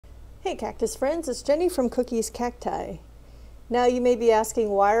Hey Cactus friends, it's Jenny from Cookies Cacti. Now you may be asking,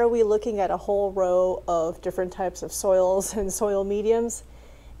 why are we looking at a whole row of different types of soils and soil mediums?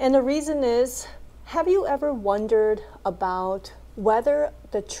 And the reason is, have you ever wondered about whether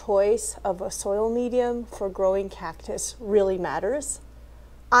the choice of a soil medium for growing cactus really matters?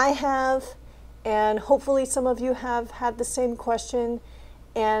 I have, and hopefully some of you have had the same question,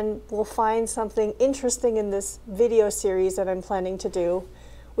 and will find something interesting in this video series that I'm planning to do,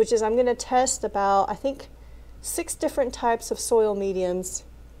 which is I'm going to test about, I think, 6 different types of soil mediums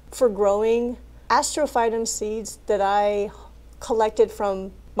for growing Astrophytum seeds that I collected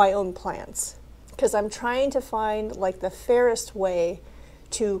from my own plants. Because I'm trying to find like the fairest way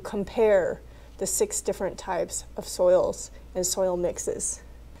to compare the 6 different types of soils and soil mixes.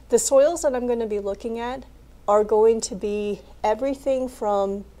 The soils that I'm going to be looking at are going to be everything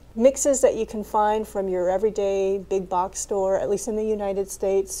from mixes that you can find from your everyday big box store, at least in the United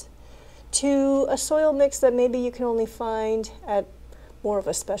States, to a soil mix that maybe you can only find at more of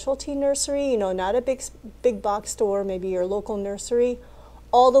a specialty nursery, you know, not a big box store, maybe your local nursery,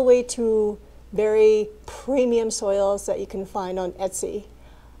 all the way to very premium soils that you can find on Etsy.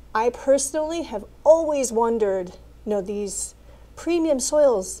 I personally have always wondered, you know, these premium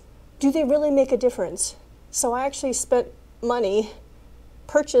soils, do they really make a difference? So I actually spent money,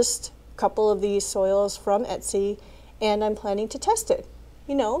 purchased a couple of these soils from Etsy, and I'm planning to test it,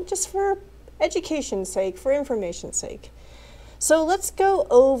 you know, just for education's sake, for information's sake. So let's go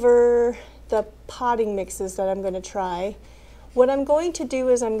over the potting mixes that I'm going to try. What I'm going to do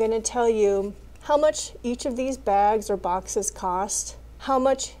is I'm going to tell you how much each of these bags or boxes cost, how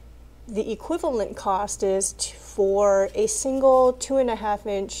much the equivalent cost is for a single 2.5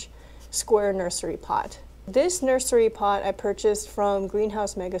 inch square nursery pot. This nursery pot I purchased from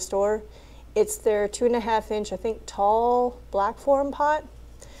Greenhouse Megastore. It's their 2.5 inch, I think, tall black form pot.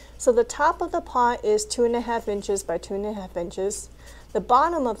 So the top of the pot is 2.5 inches by 2.5 inches. The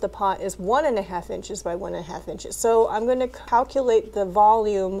bottom of the pot is 1.5 inches by 1.5 inches. So I'm going to calculate the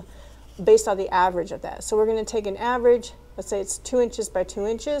volume based on the average of that. So we're going to take an average, let's say it's 2 inches by 2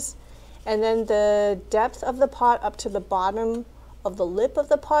 inches, and then the depth of the pot up to the bottom of the lip of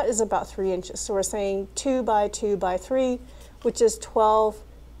the pot is about 3 inches. So we're saying 2 by 2 by 3, which is 12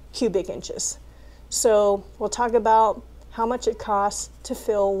 cubic inches. So we'll talk about how much it costs to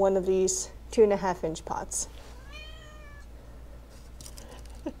fill one of these 2.5 inch pots.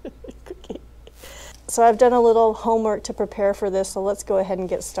 So I've done a little homework to prepare for this, so let's go ahead and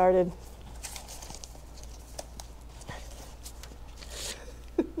get started.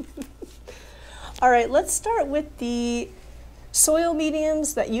 All right, let's start with the soil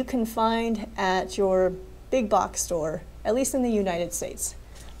mediums that you can find at your big box store, at least in the United States.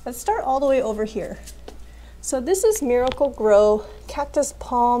 Let's start all the way over here. So this is Uni-Gro Cactus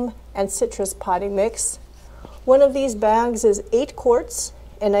Palm and Citrus Potting Mix. One of these bags is 8 quarts,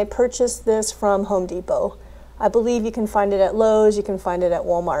 and I purchased this from Home Depot. I believe you can find it at Lowe's, you can find it at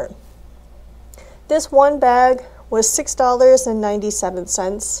Walmart. This one bag was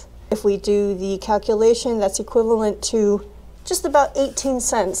 $6.97. If we do the calculation, that's equivalent to just about 18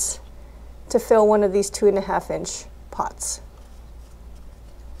 cents to fill one of these 2.5 inch pots.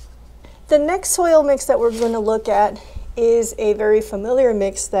 The next soil mix that we're going to look at is a very familiar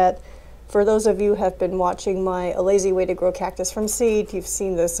mix that, for those of you who have been watching my A Lazy Way to Grow Cactus from Seed, you've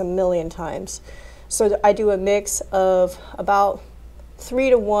seen this a million times. So I do a mix of about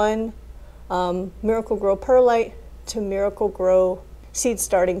 3-to-1 Uni-Gro Perlite to Uni-Gro Seed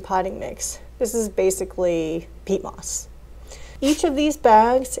Starting Potting Mix. This is basically peat moss. Each of these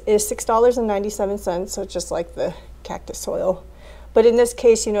bags is $6.97, so it's just like the cactus soil. But in this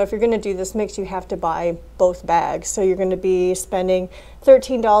case, you know, if you're going to do this mix, you have to buy both bags. So you're going to be spending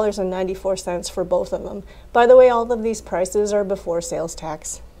 $13.94 for both of them. By the way, all of these prices are before sales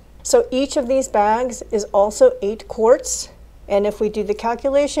tax. So each of these bags is also 8 quarts. And if we do the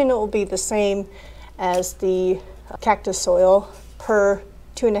calculation, it will be the same as the cactus soil per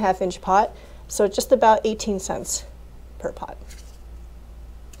 2.5 inch pot. So just about 18 cents per pot.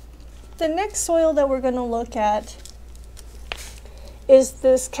 The next soil that we're going to look at is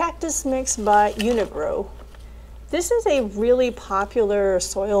this cactus mix by Uni-Gro. This is a really popular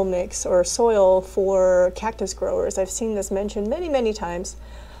soil mix or soil for cactus growers. I've seen this mentioned many, many times.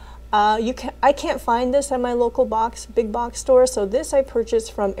 I can't find this at my local big box store, so this I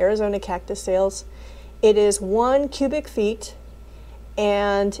purchased from Arizona Cactus Sales. It is 1 cubic feet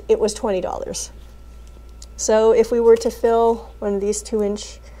and it was $20. So if we were to fill one of these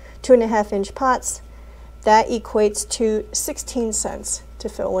 2.5 inch pots, that equates to 16 cents to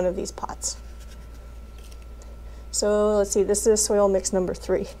fill one of these pots. So let's see, this is soil mix number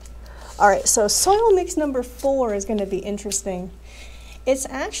 3. All right, so soil mix number 4 is going to be interesting. It's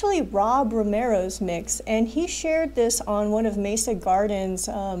actually Rob Romero's mix, and he shared this on one of Mesa Garden's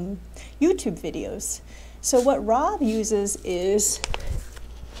YouTube videos. So what Rob uses is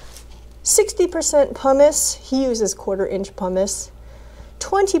 60% pumice, he uses 1/4 inch pumice,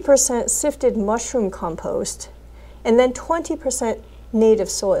 20% sifted mushroom compost, and then 20% native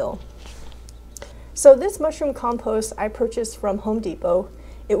soil. So this mushroom compost I purchased from Home Depot.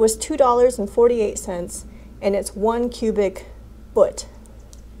 It was $2.48, and it's 1 cubic foot.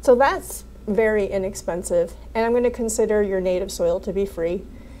 So that's very inexpensive, and I'm going to consider your native soil to be free.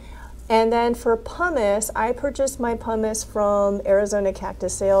 And then for pumice, I purchased my pumice from Arizona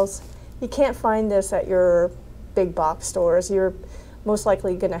Cactus Sales. You can't find this at your big box stores. You're most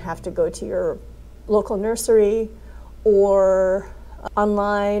likely going to have to go to your local nursery or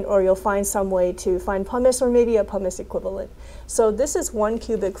online, or you'll find some way to find pumice or maybe a pumice equivalent. So this is 1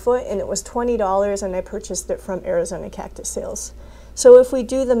 cubic foot, and it was $20, and I purchased it from Arizona Cactus Sales. So if we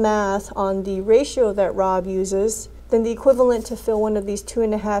do the math on the ratio that Rob uses, then the equivalent to fill one of these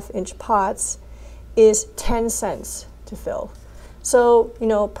 2.5 inch pots is 10 cents to fill. So, you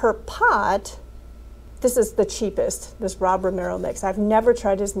know, per pot, this is the cheapest, this Rob Romero mix. I've never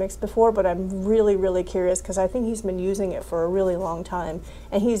tried his mix before, but I'm really, really curious because I think he's been using it for a really long time.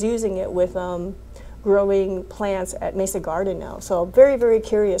 And he's using it with growing plants at Mesa Garden now. So very, very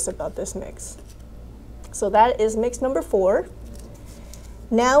curious about this mix. So that is mix number 4.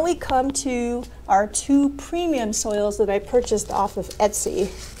 Now we come to our 2 premium soils that I purchased off of Etsy.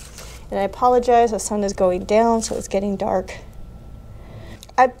 And I apologize, the sun is going down, so it's getting dark.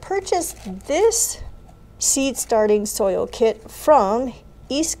 I purchased this seed starting soil kit from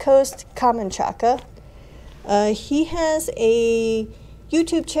East Coast Kamanchaka. He has a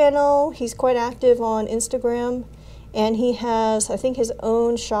YouTube channel. He's quite active on Instagram, and he has, I think, his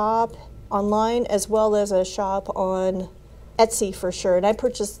own shop online as well as a shop on Etsy for sure, and I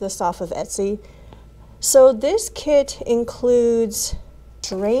purchased this off of Etsy. So this kit includes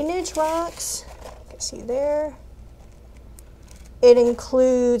drainage rocks, you can see there. It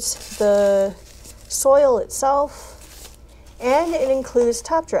includes the soil itself, and it includes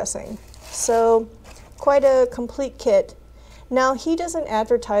top dressing. So quite a complete kit. Now he doesn't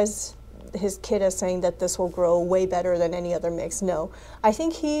advertise his kit as saying that this will grow way better than any other mix. No, I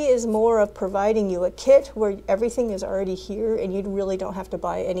think he is more of providing you a kit where everything is already here and you really don't have to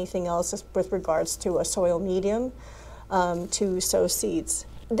buy anything else with regards to a soil medium to sow seeds.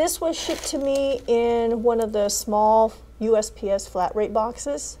 This was shipped to me in one of the small USPS flat rate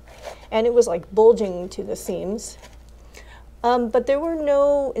boxes, and it was like bulging to the seams. But there were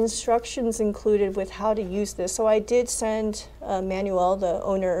no instructions included with how to use this, so I did send Manuel, the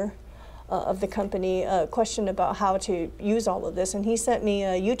owner of the company, a question about how to use all of this, and he sent me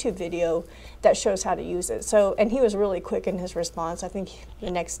a YouTube video that shows how to use it. So, and he was really quick in his response. I think the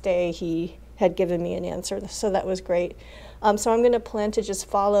next day he had given me an answer, so that was great. So I'm going to plan to just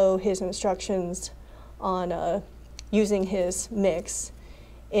follow his instructions on using his mix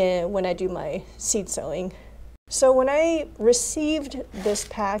when I do my seed sowing. So when I received this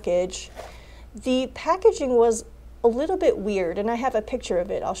package, the packaging was a little bit weird, and I have a picture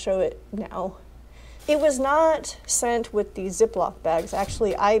of it. I'll show it now. It was not sent with the Ziploc bags.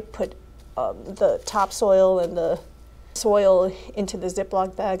 Actually, I put the topsoil and the soil into the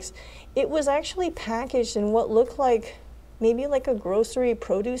Ziploc bags. It was actually packaged in what looked like maybe like a grocery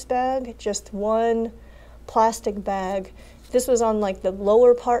produce bag, just one plastic bag. This was on like the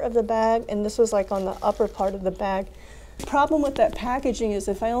lower part of the bag, and this was like on the upper part of the bag. The problem with that packaging is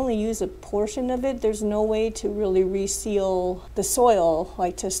if I only use a portion of it, there's no way to really reseal the soil,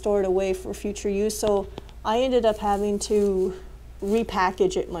 like to store it away for future use. So I ended up having to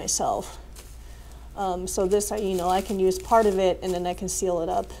repackage it myself. So this, I can use part of it and then I can seal it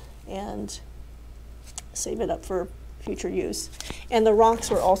up and save it up for future use. And the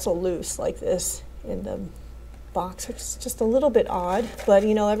rocks were also loose like this in the box. It's just a little bit odd, but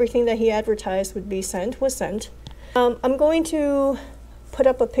everything that he advertised would be sent was sent. I'm going to put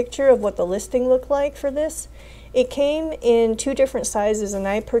up a picture of what the listing looked like for this. It came in 2 different sizes, and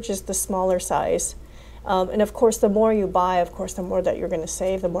I purchased the smaller size. And of course, the more you buy, of course, the more that you're going to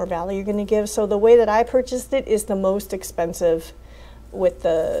save, the more value you're going to give. So the way that I purchased it is the most expensive with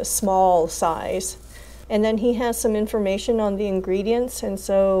the small size. And then he has some information on the ingredients, and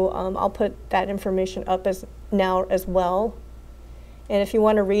so I'll put that information up now as well. And if you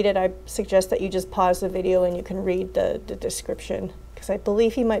want to read it, I suggest that you just pause the video and you can read the description, because I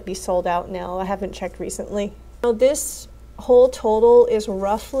believe he might be sold out now. I haven't checked recently. So this whole total is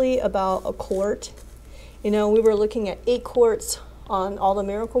roughly about a quart. We were looking at 8 quarts on all the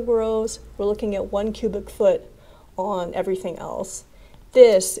Miracle Grows. We're looking at 1 cubic foot on everything else.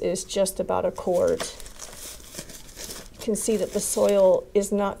 This is just about a quart. You can see that the soil is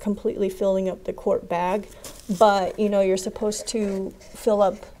not completely filling up the quart bag, but you know, you're supposed to fill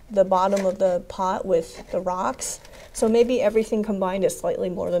up the bottom of the pot with the rocks. So maybe everything combined is slightly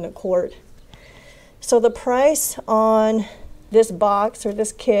more than a quart. So the price on this box or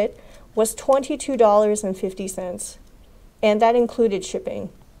this kit was $22.50, and that included shipping.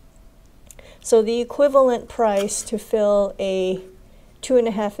 So the equivalent price to fill a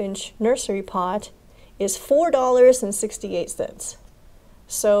 2.5-inch nursery pot is $4.68.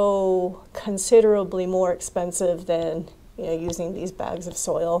 So considerably more expensive than, you know, using these bags of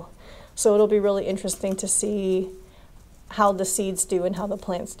soil. So it'll be really interesting to see how the seeds do and how the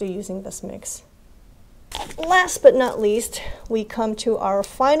plants do using this mix. Last but not least, we come to our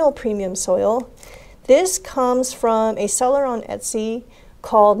final premium soil. This comes from a seller on Etsy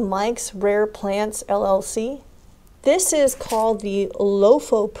called Mike's Rare Plants LLC. This is called the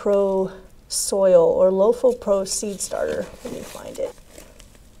Lofo Pro soil, or Lofo Pro Seed Starter. Let me find it.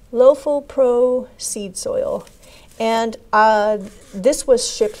 Lofo Pro Seed Soil. And this was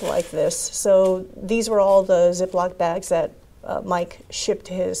shipped like this. So these were all the Ziploc bags that Mike shipped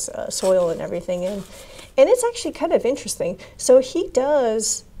his soil and everything in. And it's actually kind of interesting. So he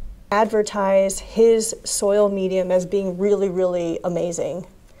does advertise his soil medium as being really, really amazing.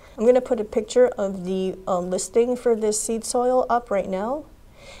 I'm going to put a picture of the listing for this seed soil up right now.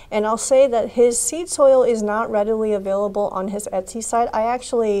 And I'll say that his seed soil is not readily available on his Etsy site.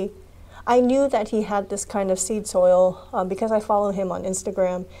 I knew that he had this kind of seed soil because I follow him on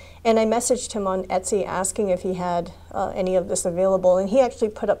Instagram, and I messaged him on Etsy asking if he had any of this available, and he actually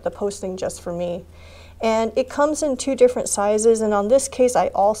put up the posting just for me. And it comes in 2 different sizes, and on this case I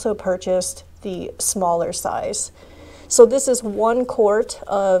also purchased the smaller size. So this is 1 quart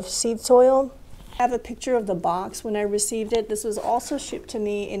of seed soil. I have a picture of the box when I received it. This was also shipped to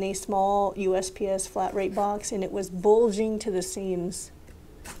me in a small USPS flat rate box, and it was bulging to the seams.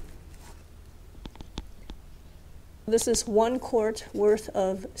 This is 1 quart worth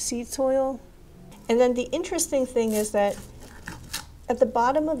of seed soil. And then the interesting thing is that at the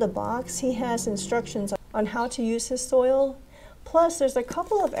bottom of the box, he has instructions on how to use his soil. Plus, there's a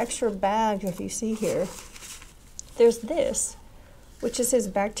couple of extra bags, if you see here. There's this, which is his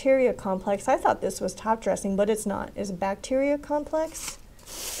bacteria complex. I thought this was top dressing, but it's not. It's bacteria complex.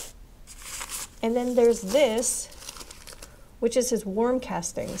 And then there's this, which is his worm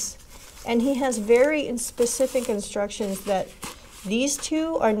castings. And he has very specific instructions that these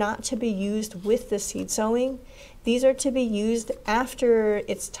 2 are not to be used with the seed sowing. These are to be used after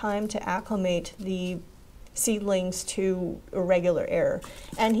it's time to acclimate the seedlings to irregular air.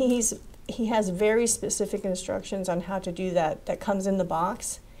 And he has very specific instructions on how to do that. That comes in the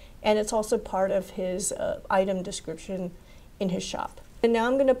box, and it's also part of his item description in his shop. And now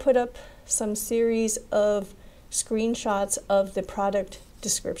I'm going to put up some series of screenshots of the product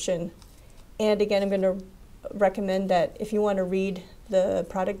description. And again, I'm going to recommend that if you want to read the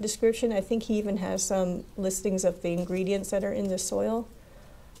product description, I think he even has some listings of the ingredients that are in the soil.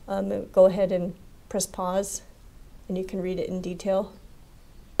 Go ahead and press pause, and you can read it in detail.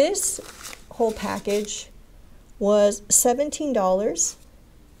 This whole package was $17,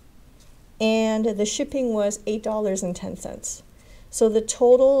 and the shipping was $8.10. So the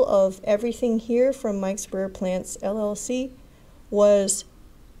total of everything here from Mike's Rare Plants LLC was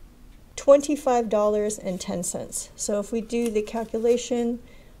 $25.10. So if we do the calculation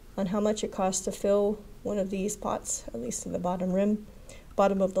on how much it costs to fill one of these pots, at least to the bottom rim,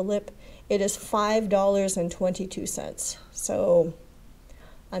 bottom of the lip, it is $5.22. So,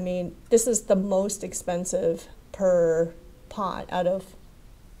 I mean, this is the most expensive per pot out of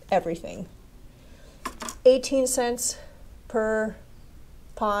everything. 18 cents per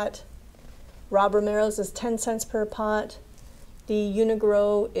pot. Rob Romero's is 10 cents per pot. The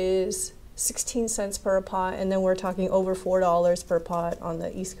Uni-Gro is 16 cents per pot, and then we're talking over $4 per pot on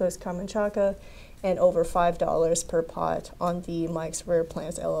the East Coast Camanchaca and over $5 per pot on the Mike's Rare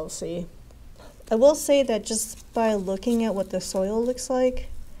Plants LLC. I will say that just by looking at what the soil looks like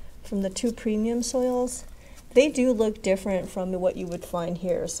from the 2 premium soils, they do look different from what you would find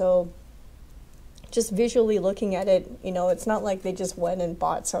here. So just visually looking at it, you know, it's not like they just went and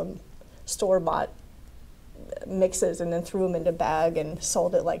bought some store-bought mixes and then threw them in a bag and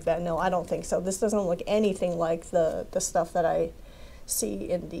sold it like that. No, I don't think so. This doesn't look anything like the stuff that I see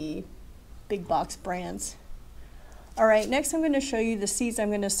in the big box brands. All right, next I'm going to show you the seeds I'm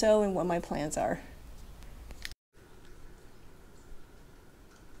going to sow and what my plans are.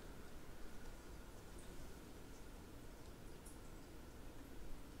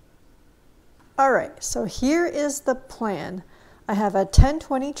 All right, so here is the plan. I have a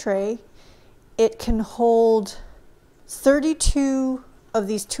 10-20 tray. It can hold 32 of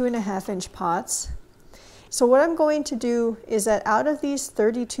these 2.5-inch pots. So what I'm going to do is that out of these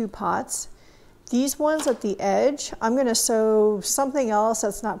 32 pots, these ones at the edge, I'm going to sow something else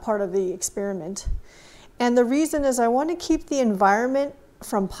that's not part of the experiment. And the reason is I want to keep the environment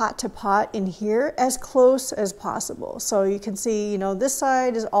from pot to pot in here as close as possible. So you can see, you know, this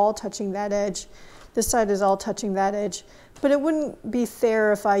side is all touching that edge, this side is all touching that edge, but it wouldn't be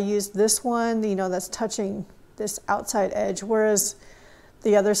fair if I used this one, you know, that's touching this outside edge, whereas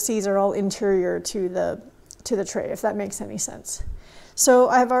the other seeds are all interior to the tray, if that makes any sense. So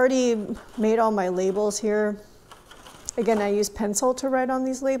I've already made all my labels here. Again, I use pencil to write on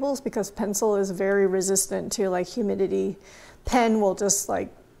these labels because pencil is very resistant to like humidity. Pen will just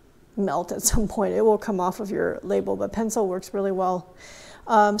like melt at some point. It will come off of your label, but pencil works really well.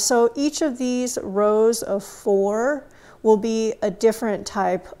 So each of these rows of 4 will be a different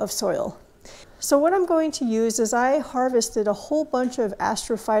type of soil. So what I'm going to use is I harvested a whole bunch of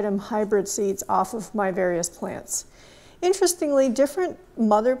Astrophytum hybrid seeds off of my various plants. Interestingly, different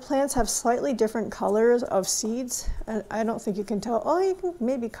mother plants have slightly different colors of seeds. And I don't think you can tell. Oh, you can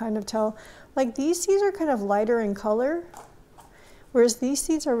maybe kind of tell. Like these seeds are kind of lighter in color, whereas these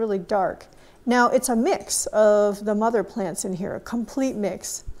seeds are really dark. Now it's a mix of the mother plants in here, a complete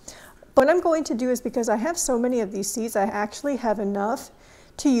mix. What I'm going to do is, because I have so many of these seeds, I actually have enough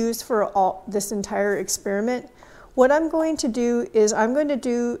to use for this entire experiment. What I'm going to do is I'm going to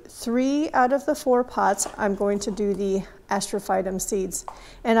do 3 out of the 4 pots. I'm going to do the Astrophytum seeds,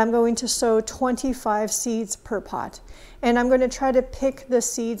 and I'm going to sow 25 seeds per pot. And I'm going to try to pick the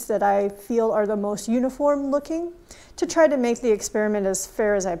seeds that I feel are the most uniform looking to try to make the experiment as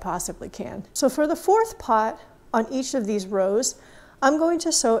fair as I possibly can. So for the 4th pot on each of these rows, I'm going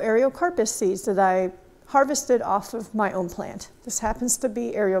to sow Ariocarpus seeds that I harvested off of my own plant. This happens to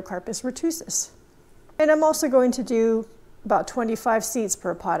be Ariocarpus retusus. And I'm also going to do about 25 seeds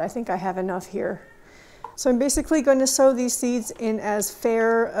per pot. I think I have enough here. So I'm basically going to sow these seeds in as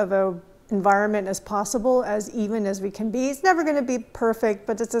fair of an environment as possible, as even as we can be. It's never going to be perfect,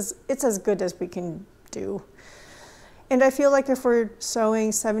 but it's as good as we can do. And I feel like if we're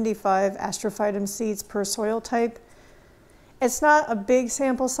sowing 75 Astrophytum seeds per soil type, it's not a big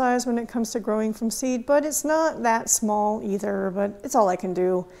sample size when it comes to growing from seed, but it's not that small either, but it's all I can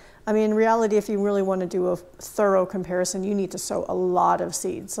do. I mean, in reality, if you really want to do a thorough comparison, you need to sow a lot of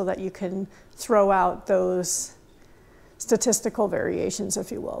seeds so that you can throw out those statistical variations,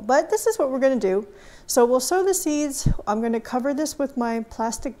 if you will. But this is what we're going to do. So we'll sow the seeds. I'm going to cover this with my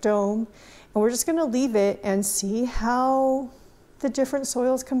plastic dome, and we're just going to leave it and see how the different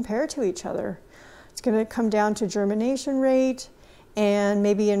soils compare to each other. It's going to come down to germination rate and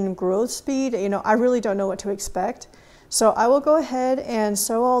maybe in growth speed. You know, I really don't know what to expect. So I will go ahead and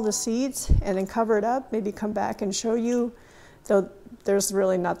sow all the seeds and then cover it up, maybe come back and show you, though there's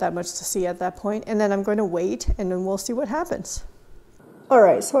really not that much to see at that point. And then I'm going to wait and then we'll see what happens. All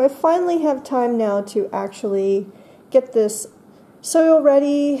right, so I finally have time now to actually get this soil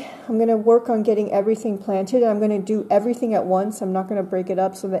ready. I'm going to work on getting everything planted. I'm going to do everything at once. I'm not going to break it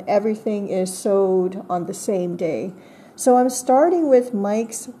up so that everything is sowed on the same day. So I'm starting with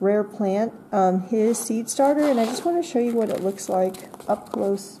Mike's rare plant, his seed starter, and I just want to show you what it looks like up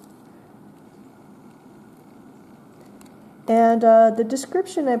close. And the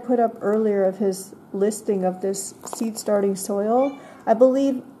description I put up earlier of his listing of this seed starting soil, I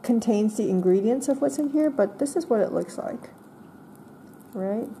believe contains the ingredients of what's in here, but this is what it looks like.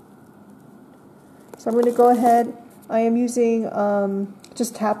 Right? So I'm going to go ahead, I am using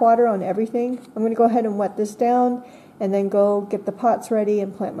just tap water on everything. I'm going to go ahead and wet this down and then go get the pots ready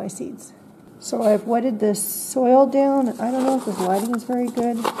and plant my seeds. So I've wetted this soil down. I don't know if this lighting is very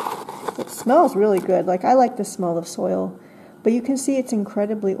good. It smells really good. Like, I like the smell of soil, but you can see it's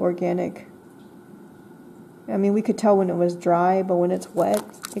incredibly organic. I mean, we could tell when it was dry, but when it's wet,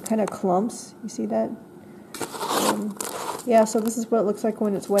 it kind of clumps. You see that? Yeah, so this is what it looks like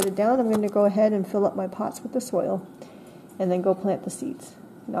when it's wetted down. I'm going to go ahead and fill up my pots with the soil and then go plant the seeds,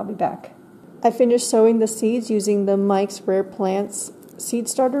 and I'll be back. I finished sowing the seeds using the Mike's Rare Plants seed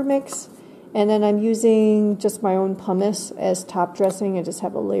starter mix, and then I'm using just my own pumice as top dressing. I just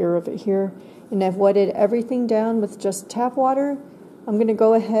have a layer of it here, and I've wetted everything down with just tap water. I'm going to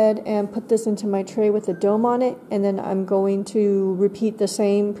go ahead and put this into my tray with a dome on it, and then I'm going to repeat the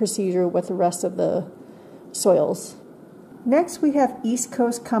same procedure with the rest of the soils. Next we have East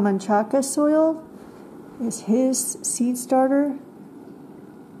Coast Camanchaca soil. Is his seed starter.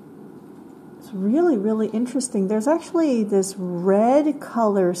 It's really, really interesting. There's actually this red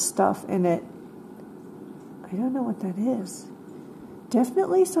color stuff in it. I don't know what that is.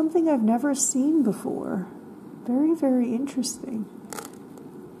 Definitely something I've never seen before. Very, very interesting.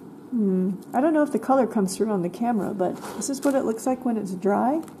 I don't know if the color comes through on the camera, but this is what it looks like when it's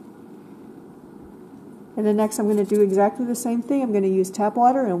dry. And then next I'm going to do exactly the same thing. I'm going to use tap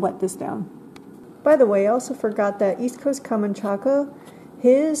water and wet this down. By the way, I also forgot that East Coast Kamanchaka,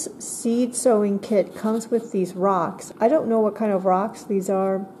 his seed sowing kit comes with these rocks. I don't know what kind of rocks these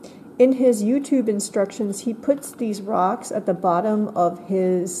are. In his YouTube instructions, he puts these rocks at the bottom of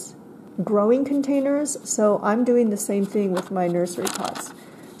his growing containers, so I'm doing the same thing with my nursery pots.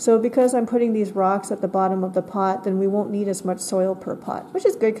 So because I'm putting these rocks at the bottom of the pot, then we won't need as much soil per pot, which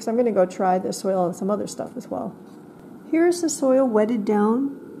is good because I'm going to go try the soil and some other stuff as well. Here's the soil wetted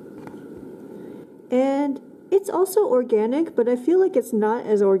down, and it's also organic, but I feel like it's not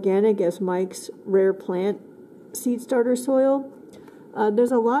as organic as Mike's Rare Plant seed starter soil.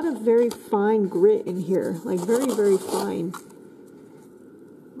 There's a lot of very fine grit in here, like very, very fine,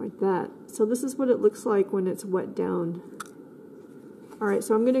 like that. So this is what it looks like when it's wet down. Alright,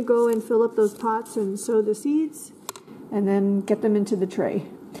 so I'm going to go and fill up those pots and sow the seeds and then get them into the tray.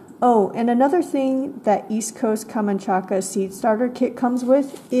 Oh, and another thing that East Coast Kamanchaka seed starter kit comes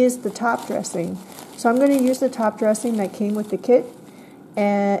with is the top dressing. So I'm going to use the top dressing that came with the kit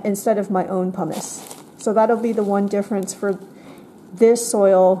instead of my own pumice. So that'll be the one difference for this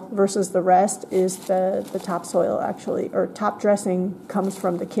soil versus the rest, is the topsoil actually, or top dressing comes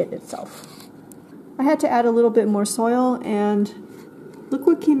from the kit itself. I had to add a little bit more soil, and look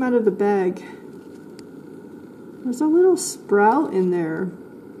what came out of the bag. There's a little sprout in there.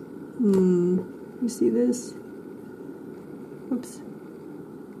 You see this? Oops.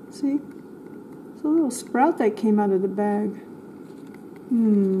 See? It's a little sprout that came out of the bag.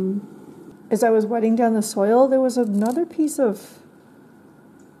 As I was wetting down the soil, there was another piece of,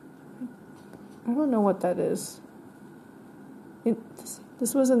 I don't know what that is.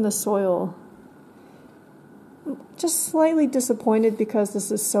 This was in the soil. Just slightly disappointed because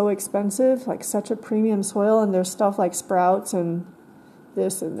this is so expensive, like such a premium soil, and there's stuff like sprouts and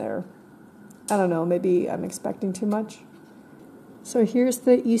this in there. I don't know, maybe I'm expecting too much. So here's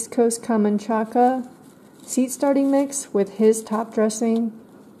the East Coast Kamanchaka seed starting mix with his top dressing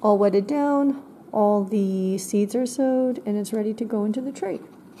all wetted down. All the seeds are sowed and it's ready to go into the tray.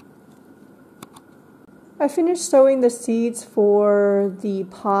 I finished sowing the seeds for the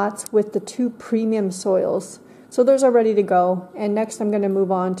pots with the 2 premium soils. So those are ready to go, and next I'm going to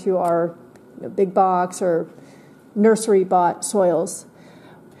move on to our big box or nursery bought soils.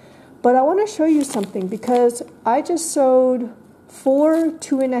 But I want to show you something because I just sowed 4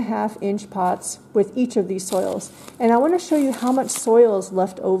 2.5-inch pots with each of these soils, and I want to show you how much soil is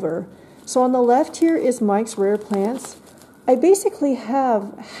left over. So on the left here is Mike's Rare Plants. I basically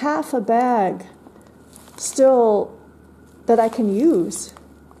have half a bag still that I can use.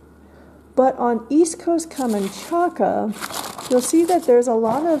 But on East Coast Kamanchaka, you'll see that there's a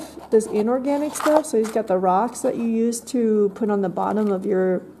lot of this inorganic stuff. So he's got the rocks that you use to put on the bottom of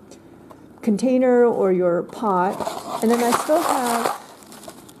your container or your pot. And then I still have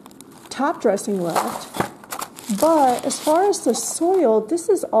top dressing left. But as far as the soil, this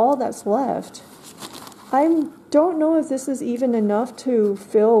is all that's left. I don't know if this is even enough to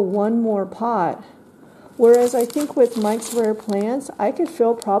fill one more pot. Whereas I think with Mike's Rare Plants, I could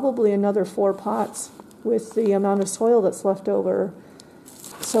fill probably another 4 pots with the amount of soil that's left over.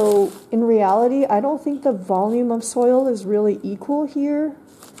 So in reality, I don't think the volume of soil is really equal here.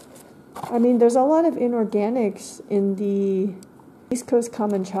 I mean, there's a lot of inorganics in the East Coast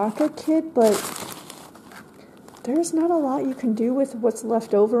Kamanchaka kit, but there's not a lot you can do with what's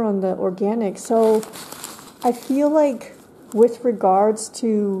left over on the organic. So I feel like with regards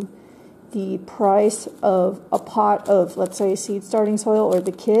to the price of a pot of, let's say, seed starting soil or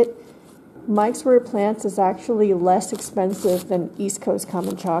the kit, Mike's Rare Plants is actually less expensive than East Coast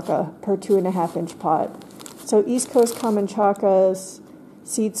Kamanchaka per 2.5-inch pot. So East Coast Kamanchaka's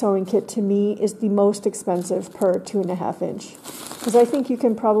seed sowing kit to me is the most expensive per 2.5-inch. Because I think you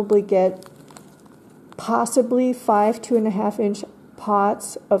can probably get possibly 5 2.5-inch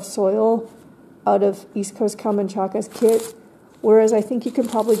pots of soil out of East Coast Kamanchaka's kit, whereas I think you can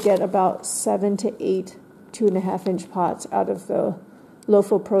probably get about 7 to 8 2.5-inch pots out of the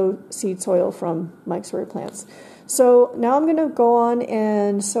Lofo Pro seed soil from Mike's Rare Plants. So now I'm going to go on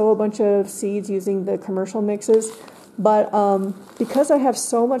and sow a bunch of seeds using the commercial mixes. But because I have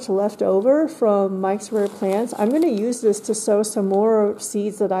so much left over from Mike's Rare Plants, I'm going to use this to sow some more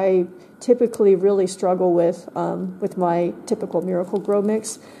seeds that I typically really struggle with my typical Miracle-Gro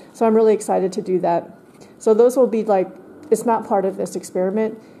mix. So I'm really excited to do that. So those will be like, it's not part of this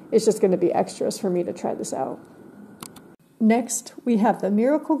experiment. it's just going to be extras for me to try this out. Next, we have the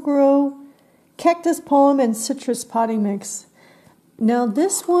Uni-Gro Cactus Palm and Citrus Potting Mix. Now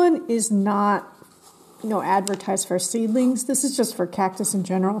this one is not, advertised for seedlings. This is just for cactus in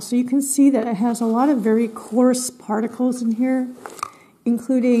general. So you can see that it has a lot of very coarse particles in here,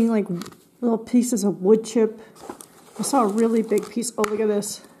 including like little pieces of wood chip. I saw a really big piece. Oh, look at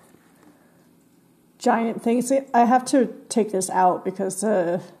this giant thing. See, I have to take this out because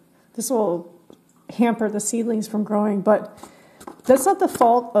this will hamper the seedlings from growing, but that's not the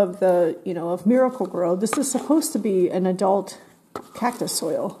fault of the, of Uni-Gro. This is supposed to be an adult cactus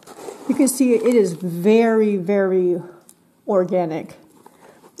soil. You can see it is very, very organic.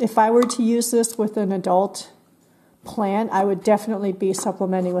 If I were to use this with an adult plant, I would definitely be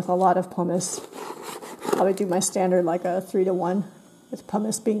supplementing with a lot of pumice. I would do my standard like a 3-to-1, with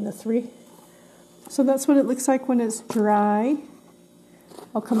pumice being the 3. So that's what it looks like when it's dry.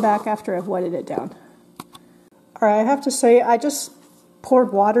 I'll come back after I've wetted it down. All right, I have to say, I just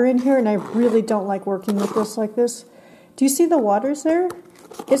poured water in here and I really don't like working with this like this. Do you see the waters there?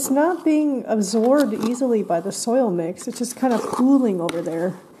 It's not being absorbed easily by the soil mix. It's just kind of pooling over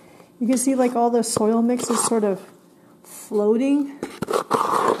there. You can see like all the soil mix is sort of floating.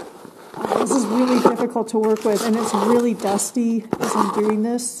 This is really difficult to work with, and it's really dusty as I'm doing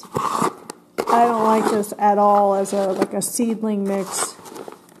this. I don't like this at all as a seedling mix.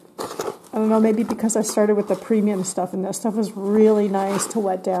 I don't know, maybe because I started with the premium stuff and that stuff was really nice to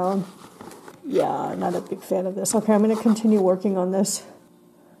wet down. Yeah, I'm not a big fan of this. Okay, I'm going to continue working on this.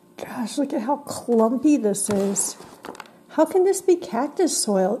 Gosh, look at how clumpy this is. How can this be cactus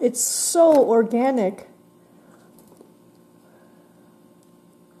soil? It's so organic.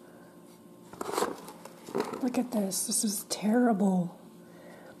 Look at this. This is terrible.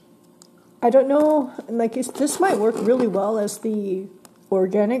 I don't know, like this might work really well as the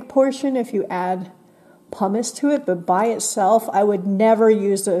organic portion if you add pumice to it, but by itself, I would never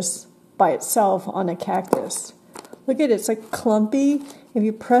use this by itself on a cactus. Look at it, it's like clumpy. If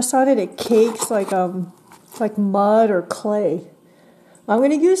you press on it, it cakes like mud or clay. I'm going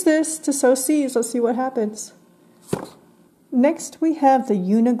to use this to sow seeds. Let's see what happens. Next, we have the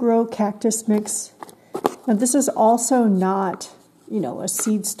Uni-Gro cactus mix. Now, this is also not, a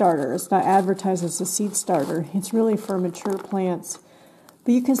seed starter. It's not advertised as a seed starter. It's really for mature plants.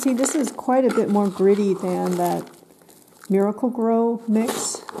 But you can see this is quite a bit more gritty than that Uni-Gro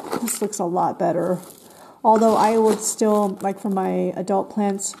mix. This looks a lot better. Although I would still, like for my adult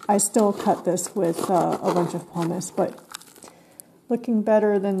plants, I still cut this with a bunch of pumice, but looking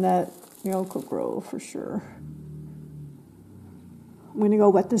better than that Uni-Gro for sure. I'm going to go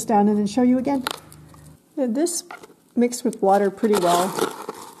wet this down and then show you again. And this mixed with water pretty well.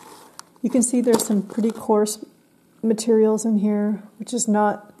 You can see there's some pretty coarse materials in here, which is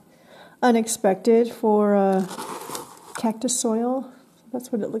not unexpected for cactus soil.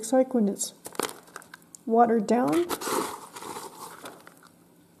 That's what it looks like when it's watered down.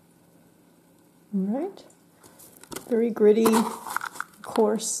 All right, very gritty,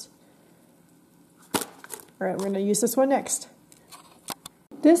 coarse. All right, we're going to use this one next.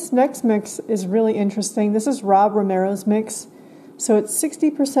 This next mix is really interesting. This is Rob Romero's mix. So it's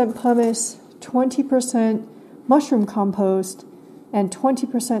 60% pumice, 20% mushroom compost, and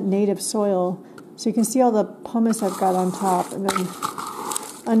 20% native soil. So you can see all the pumice I've got on top, and then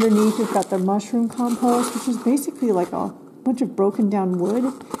underneath we've got the mushroom compost, which is basically like a bunch of broken down wood.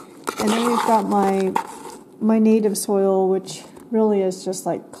 And then we've got my native soil, which really is just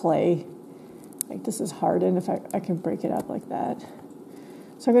like clay. Like this is hardened, if I can break it up like that.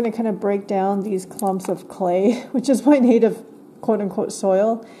 So I'm going to kind of break down these clumps of clay, which is my native quote-unquote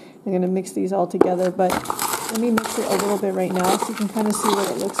soil. I'm going to mix these all together, but let me mix it a little bit right now so you can kind of see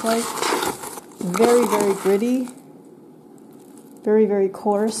what it looks like. Very, very gritty. Very, very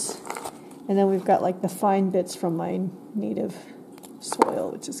coarse. And then we've got like the fine bits from my native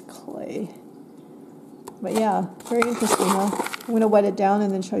soil, which is clay. But yeah, very interesting, huh? I'm going to wet it down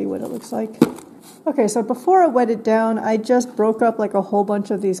and then show you what it looks like. Okay, so before I wet it down, I just broke up like a whole bunch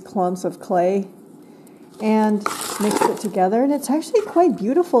of these clumps of clay and mixed it together, and it's actually quite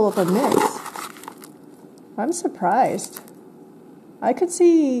beautiful of a mix. I'm surprised. I could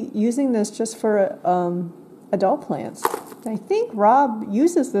see using this just for adult plants. I think Rob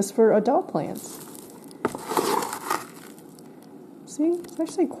uses this for adult plants. See, it's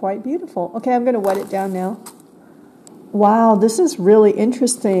actually quite beautiful. Okay, I'm going to wet it down now. Wow, this is really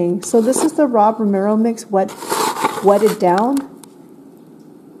interesting. So this is the Rob Romero mix wetted down.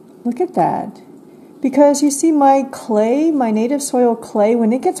 Look at that. Because you see my clay, my native soil clay,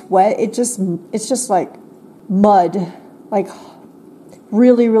 when it gets wet, it's just like mud, like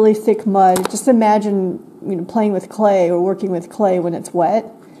really, really thick mud. Just imagine, you know, playing with clay or working with clay when it's wet.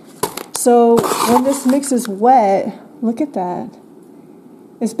 So when this mix is wet, look at that.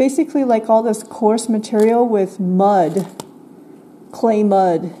 It's basically like all this coarse material with mud, clay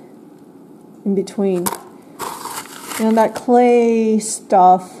mud in between. And that clay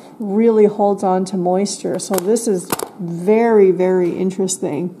stuff really holds on to moisture. So this is very, very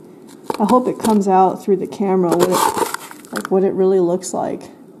interesting. I hope it comes out through the camera, what it really looks like.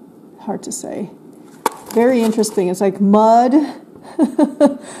 Hard to say. Very interesting. It's like mud,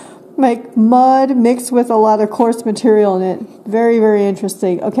 like mud mixed with a lot of coarse material in it. Very, very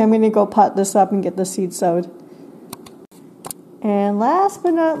interesting. Okay, I'm going to go pot this up and get the seed sowed. And last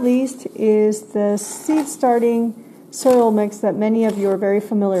but not least is the seed starting soil mix that many of you are very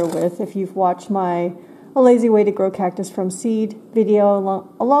familiar with if you've watched my A Lazy Way to Grow Cactus from Seed video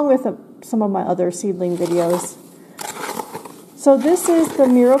along with some of my other seedling videos. So this is the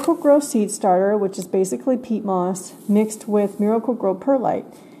Uni-Gro Seed Starter, which is basically peat moss mixed with Uni-Gro Perlite.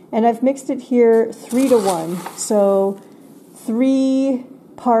 And I've mixed it here 3-to-1. So 3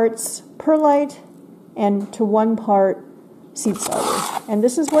 parts perlite and to 1 part seed starter. And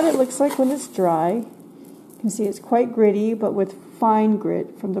this is what it looks like when it's dry. You can see it's quite gritty, but with fine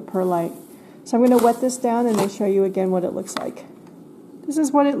grit from the perlite. So I'm going to wet this down and then show you again what it looks like. This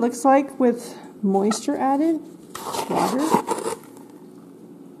is what it looks like with moisture added, water.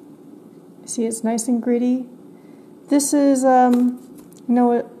 See, it's nice and gritty. This is, you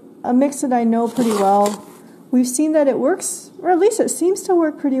know, a mix that I know pretty well. We've seen that it works, or at least it seems to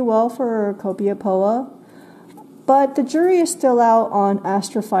work pretty well for Copiapoa. But the jury is still out on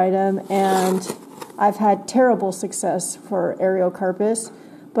Astrophytum, and I've had terrible success for Ariocarpus.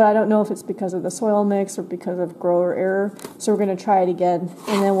 But I don't know if it's because of the soil mix or because of grower error. So we're going to try it again.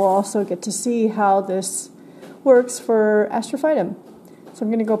 And then we'll also get to see how this works for Astrophytum. So I'm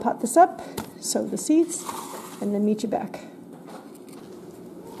going to go pot this up, sow the seeds, and then meet you back.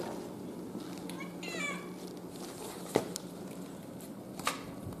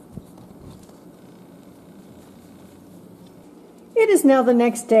 It is now the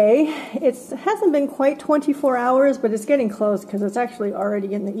next day. It hasn't been quite 24 hours, but it's getting close because it's actually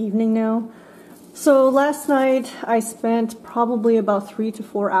already in the evening now. So last night I spent probably about 3 to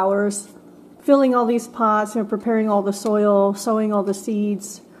 4 hours filling all these pots and preparing all the soil, sowing all the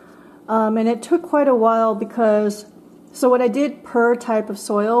seeds. And it took quite a while because, so what I did per type of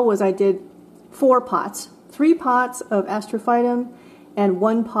soil was I did 4 pots. 3 pots of Astrophytum and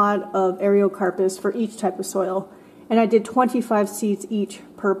 1 pot of Ariocarpus for each type of soil. And I did 25 seeds each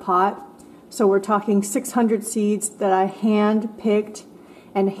per pot. So we're talking 600 seeds that I hand-picked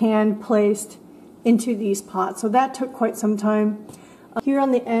and hand-placed into these pots. So that took quite some time. Here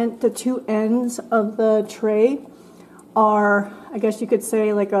on the end, the 2 ends of the tray are, I guess you could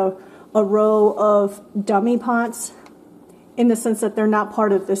say, like a row of dummy pots in the sense that they're not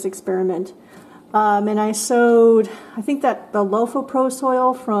part of this experiment. And I sowed, I think that the Lofo Pro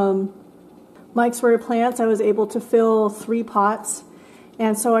soil from Mike's Rare Plants, I was able to fill 3 pots.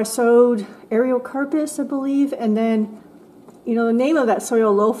 And so I sowed Ariocarpus, I believe, and then, you know, the name of that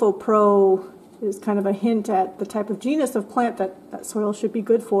soil, Lofo Pro, is kind of a hint at the type of genus of plant that soil should be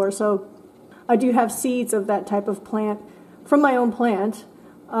good for. So I do have seeds of that type of plant from my own plant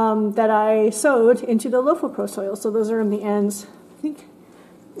that I sowed into the Lofo Pro soil. So those are in the ends, I think.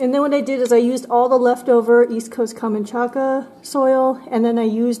 And then what I did is I used all the leftover East Coast Camanchaca soil, and then I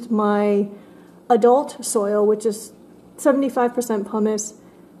used my adult soil, which is 75% pumice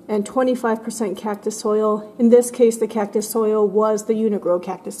and 25% cactus soil. In this case, the cactus soil was the Uni-Gro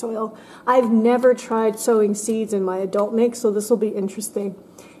cactus soil. I've never tried sowing seeds in my adult mix, so this will be interesting.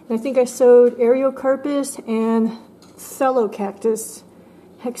 And I think I sowed Ariocarpus and Cactus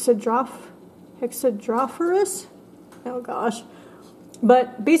hexadropherus. Oh gosh.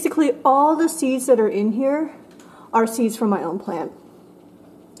 But basically all the seeds that are in here are seeds from my own plant.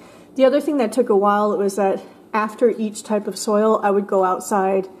 The other thing that took a while was that after each type of soil, I would go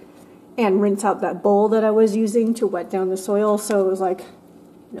outside and rinse out that bowl that I was using to wet down the soil. So it was like,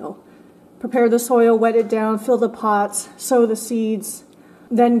 you know, prepare the soil, wet it down, fill the pots, sow the seeds,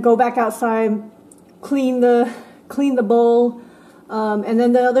 then go back outside, clean the bowl. And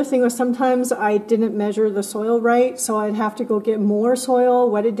then the other thing was sometimes I didn't measure the soil right, so I'd have to go get more soil,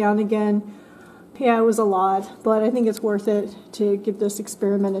 wet it down again. Yeah, it was a lot, but I think it's worth it to give this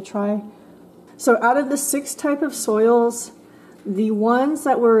experiment a try. So out of the 6 types of soils, the ones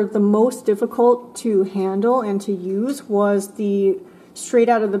that were the most difficult to handle and to use was the straight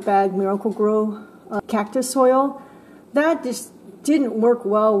out of the bag Uni-Gro cactus soil. That just didn't work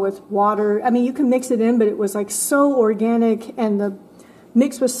well with water. I mean, you can mix it in, but it was like so organic, and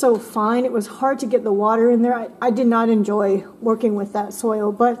mix was so fine, it was hard to get the water in there. I did not enjoy working with that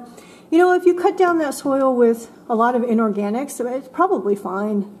soil, but you know, if you cut down that soil with a lot of inorganics, it's probably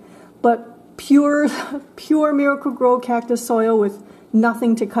fine. But pure Miracle-Gro cactus soil with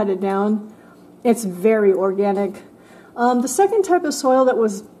nothing to cut it down, it's very organic. The second type of soil that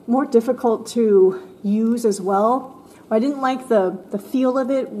was more difficult to use as well, I didn't like the feel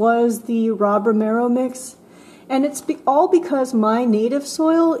of it, was the Rob Romero mix. And it's all because my native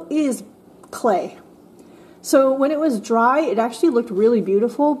soil is clay. So when it was dry, it actually looked really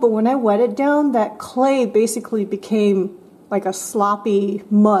beautiful, but when I wet it down, that clay basically became like a sloppy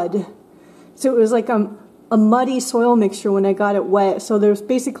mud. So it was like a muddy soil mixture when I got it wet. So there's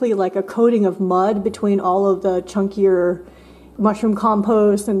basically like a coating of mud between all of the chunkier mushroom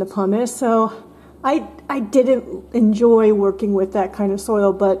compost and the pumice. So I didn't enjoy working with that kind of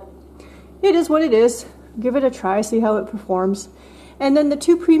soil, but it is what it is. Give it a try, see how it performs. And then the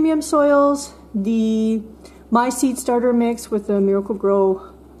two premium soils, the My Seed Starter mix with the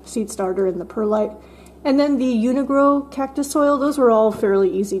Miracle-Gro Seed Starter and the Perlite, and then the Uni-Gro cactus soil, those were all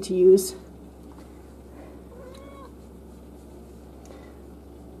fairly easy to use.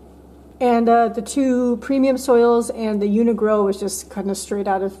 And the two premium soils and the Uni-Gro was just kind of straight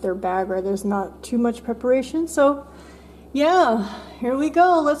out of their bag, where there's not too much preparation. So yeah, here we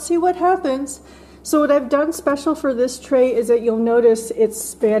go. Let's see what happens. So what I've done special for this tray is that you'll notice it's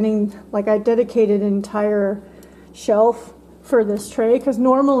spanning, like I dedicated an entire shelf for this tray, because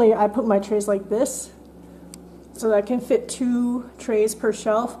normally I put my trays like this so that I can fit 2 trays per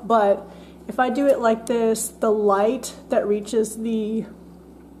shelf. But if I do it like this, the light that reaches the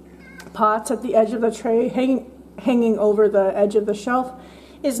pots at the edge of the tray hanging over the edge of the shelf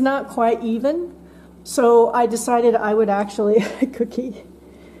is not quite even. So I decided I would actually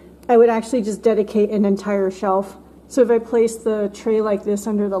I would actually just dedicate an entire shelf. So if I place the tray like this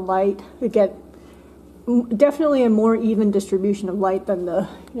under the light, we get definitely a more even distribution of light than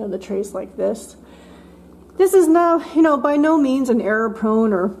the trays like this. This is now, by no means an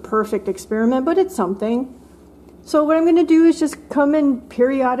error-prone or perfect experiment, but it's something. So what I'm going to do is just come and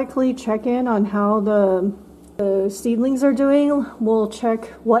periodically check in on how the seedlings are doing. We'll check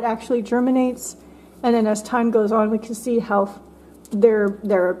what actually germinates, and then as time goes on, we can see how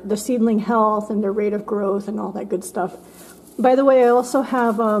the seedling health and their rate of growth and all that good stuff. By the way, I also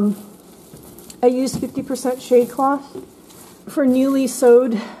have I use 50% shade cloth for newly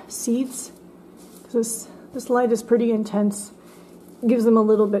sowed seeds. This light is pretty intense. It gives them a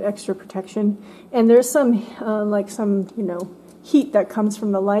little bit extra protection, and there's some heat that comes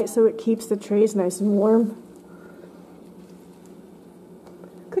from the light, so it keeps the trays nice and warm.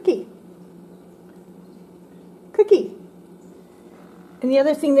 Cookie. And the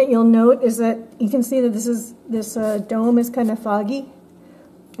other thing that you'll note is that you can see that this dome is kind of foggy,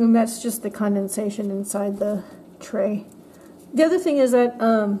 and that's just the condensation inside the tray. The other thing is that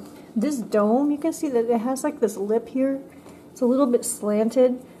this dome, you can see that it has like this lip here. It's a little bit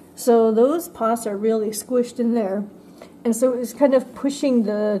slanted, so those pots are really squished in there, and so it's kind of pushing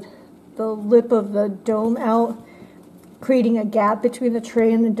the lip of the dome out, creating a gap between the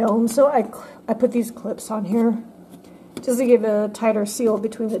tray and the dome. So I put these clips on here just to give a tighter seal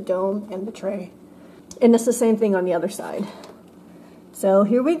between the dome and the tray. And it's the same thing on the other side. So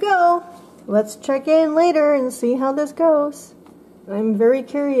here we go. Let's check in later and see how this goes. I'm very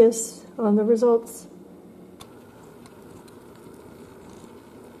curious on the results.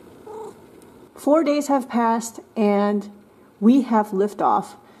 4 days have passed and we have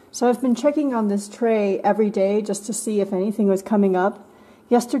liftoff. So I've been checking on this tray every day just to see if anything was coming up.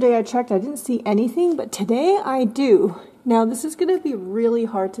 Yesterday I checked, I didn't see anything, but today I do. Now this is going to be really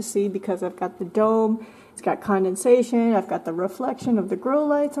hard to see because I've got the dome, it's got condensation, I've got the reflection of the grow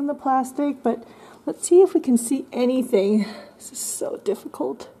lights on the plastic, but let's see if we can see anything. This is so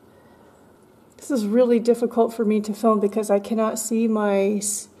difficult. This is really difficult for me to film because I cannot see my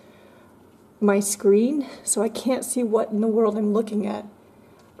screen, so I can't see what in the world I'm looking at.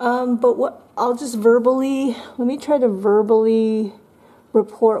 But I'll just let me try to verbally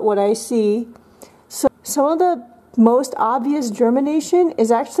report what I see. So some of the most obvious germination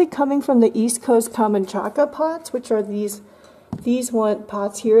is actually coming from the East Coast Kamanchaka pots, which are these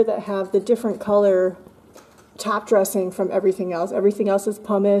pots here that have the different color top dressing from everything else. Everything else is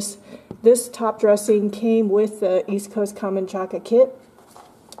pumice. This top dressing came with the East Coast Kamanchaka kit.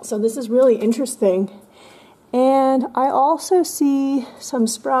 So this is really interesting. And I also see some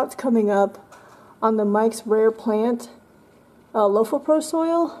sprouts coming up on the Mike's Rare Plant Lofopro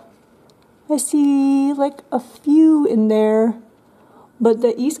soil. I see like a few in there, but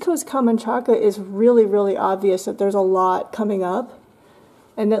the East Coast Kamanchaka is really, really obvious that there's a lot coming up.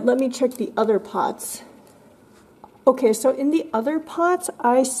 And then let me check the other pots. Okay, so in the other pots,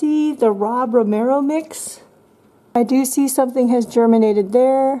 I see the Rob Romero mix. I do see something has germinated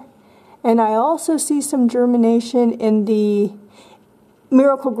there. And I also see some germination in the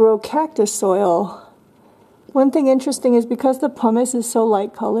Miracle-Gro cactus soil. One thing interesting is because the pumice is so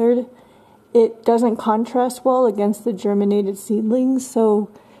light colored, it doesn't contrast well against the germinated seedlings, so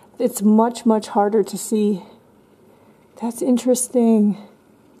it's much, much harder to see. That's interesting.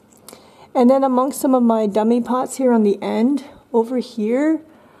 And then amongst some of my dummy pots here on the end, over here,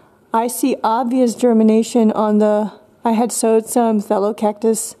 I see obvious germination on the, I had sowed some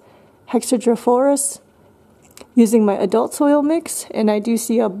Cactus hexadrophorus using my adult soil mix, and I do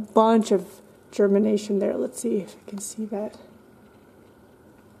see a bunch of germination there. Let's see if I can see that.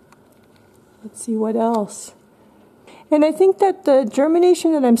 Let's see what else. And I think that the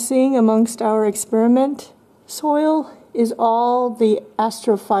germination that I'm seeing amongst our experiment soil is all the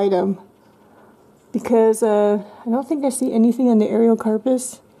Astrophytum, because I don't think I see anything on the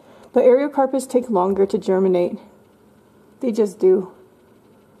Ariocarpus, but Ariocarpus take longer to germinate. They just do.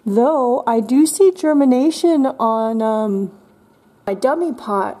 Though I do see germination on my dummy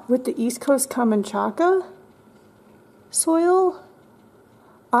pot with the East Coast Camanchaca soil.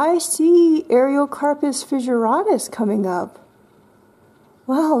 I see Ariocarpus fissuratus coming up.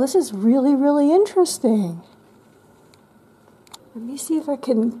 Wow, this is really, really interesting. Let me see if I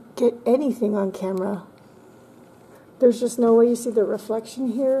can get anything on camera. There's just no way you see the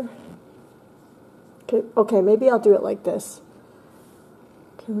reflection here. Okay, maybe I'll do it like this.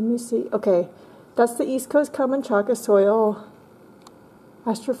 Okay, let me see. Okay, that's the East Coast Camanchaca soil.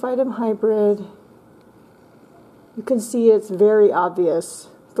 Astrophytum hybrid. You can see it's very obvious.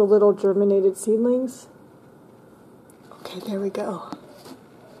 The little germinated seedlings. Okay, there we go.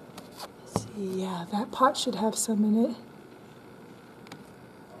 Let's see, yeah, that pot should have some in it.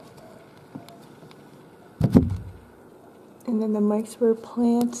 And then the Mixed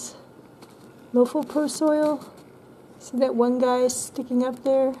plants. Lofo Pro soil. See that one guy sticking up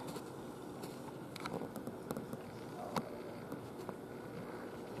there?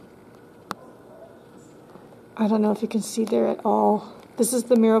 I don't know if you can see there at all. This is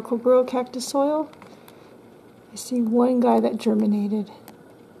the Miracle-Gro cactus soil. I see one guy that germinated.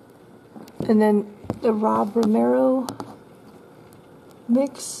 And then the Rob Romero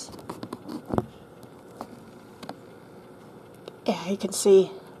mix. Yeah, you can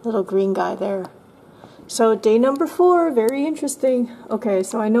see little green guy there. So day number 4, very interesting. Okay,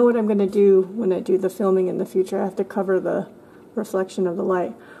 so I know what I'm going to do when I do the filming in the future. I have to cover the reflection of the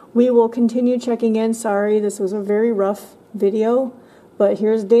light. We will continue checking in. Sorry, this was a very rough video, but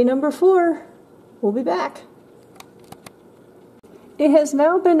here's day number 4. We'll be back. It has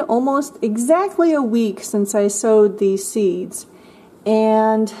now been almost exactly a week since I sowed these seeds,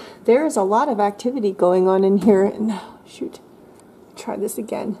 and there's a lot of activity going on in here. And shoot, try this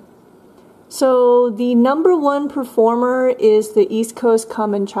again. So the number 1 performer is the East Coast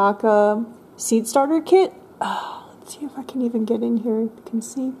Camanchaca Seed Starter Kit. Let's see if I can even get in here. You can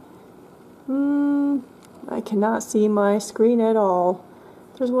see. I cannot see my screen at all.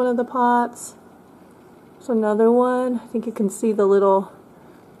 There's one of the pots. There's another one. I think you can see the little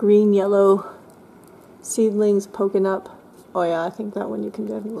green-yellow seedlings poking up. Oh yeah, I think that one you can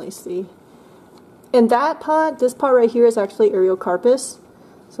definitely see. And that pot, this pot right here is actually Ariocarpus.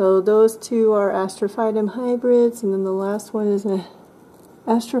 So those two are Astrophytum hybrids, and then the last one is a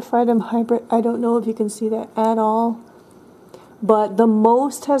Astrophytum hybrid. I don't know if you can see that at all, but the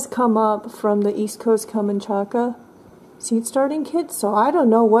most has come up from the East Coast Camanchaca seed starting kit. So I don't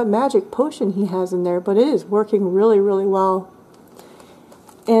know what magic potion he has in there, but it is working really, really well.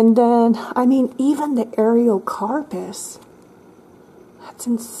 And then, I mean, even the Ariocarpus, that's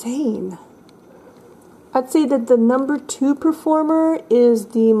insane. I'd say that the number 2 performer is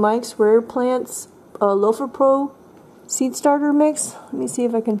the Mike's Rare Plants Lofo Pro Seed Starter Mix. Let me see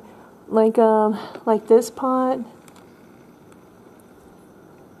if I can, like this pot.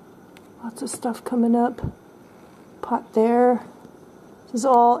 Lots of stuff coming up. Pot there. This is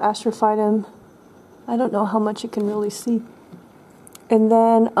all Astrophytum. I don't know how much you can really see. And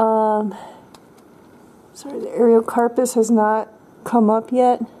then, sorry, the Ariocarpus has not come up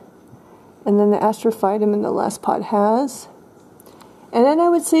yet. And then the Astrophytum in the last pot has. And then I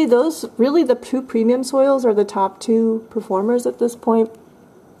would say those, really the 2 premium soils are the top 2 performers at this point.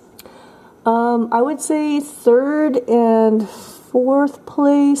 I would say 3rd and 4th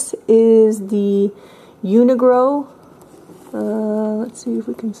place is the Uni-Gro. Let's see if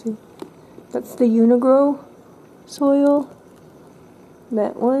we can see. That's the Uni-Gro soil.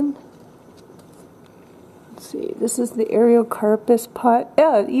 That one. let's see, this is the Ariocarpus pot.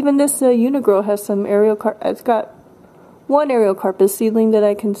 Yeah, even this Uni-Gro has some Ariocarpus. It's got one Ariocarpus seedling that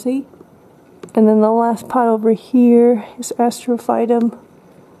I can see. And then the last pot over here is Astrophytum.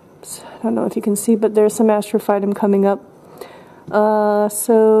 I don't know if you can see, but there's some Astrophytum coming up.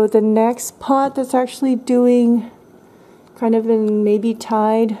 So the next pot that's actually doing kind of in maybe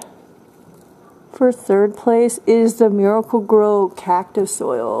tied for third place is the Uni-Gro cactus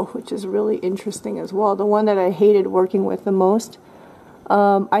soil, which is really interesting as well. The one that I hated working with the most.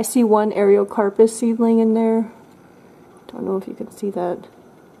 I see one Ariocarpus seedling in there. Don't know if you can see that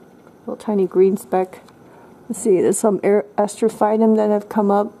little tiny green speck. Let's see, there's some Astrophytum that have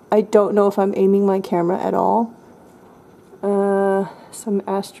come up. I don't know if I'm aiming my camera at all. Some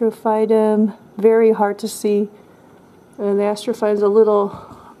Astrophytum, very hard to see. And the Astrophytum's a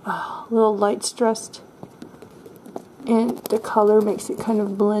little light stressed, and the color makes it kind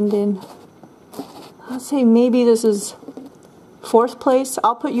of blend in. I'll say maybe this is fourth place.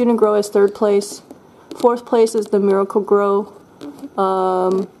 I'll put Uni-Gro as third place. Fourth place is the Uni-Gro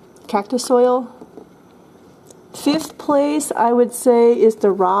cactus soil. Fifth place, I would say, is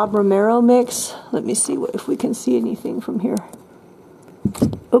the Rob Romero mix. Let me see if we can see anything from here.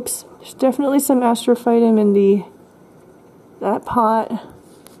 Oops, there's definitely some Astrophytum in that pot.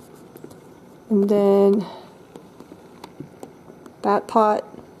 And then that pot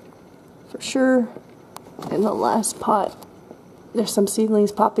for sure. And the last pot, there's some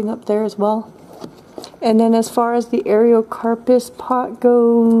seedlings popping up there as well. And then as far as the Ariocarpus pot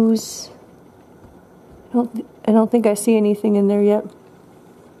goes, I don't think I see anything in there yet.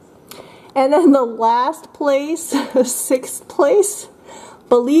 And then the last place, sixth place,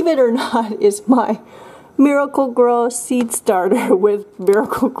 believe it or not, is my Uni-Gro Seed Starter with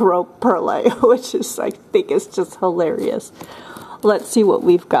Uni-Gro Perlite, which is, I think, is just hilarious. Let's see what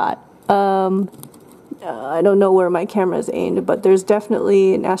we've got. I don't know where my camera is aimed, but there's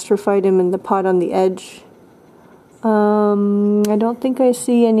definitely an Astrophytum in the pot on the edge. I don't think I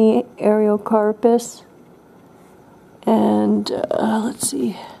see any Ariocarpus. And let's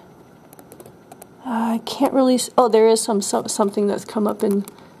see. I can't really. Oh, there is something that's come up in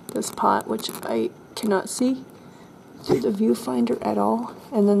this pot, which I cannot see through the viewfinder at all.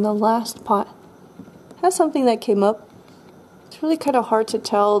 And then the last pot has something that came up. It's really kind of hard to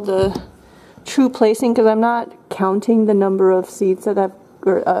tell the true placing because I'm not counting the number of seeds that have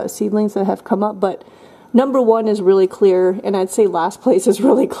or seedlings that have come up, but number one is really clear, and I'd say last place is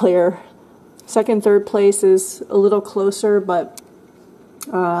really clear. Second, third place is a little closer, but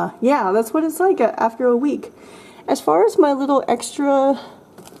yeah, that's what it's like after a week. As far as my little extra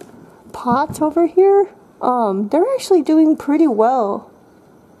pots over here, they're actually doing pretty well.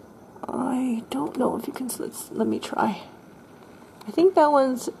 I don't know if you can, let me try. I think that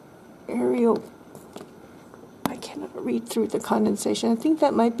one's I cannot read through the condensation. I think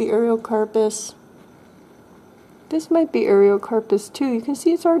that might be Ariocarpus. This might be Ariocarpus too. You can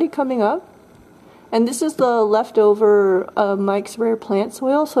see it's already coming up. And this is the leftover Mike's Rare Plant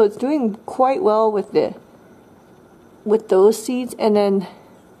soil, so it's doing quite well with those seeds. And then,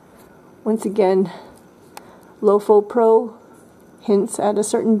 once again, Lofo Pro hints at a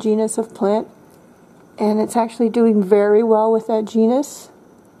certain genus of plant, and it's actually doing very well with that genus.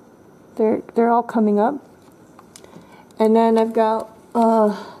 They're all coming up. And then I've got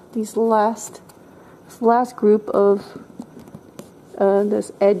this last group of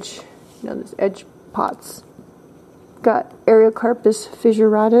this edge pots. Got Ariocarpus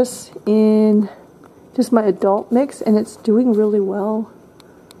fissuratus in just my adult mix, and it's doing really well.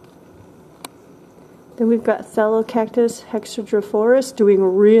 Then we've got Cactus hexadrophorus doing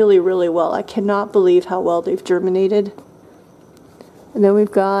really, really well. I cannot believe how well they've germinated. And then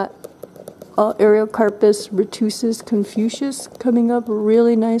we've got Ariocarpus retusus confucius coming up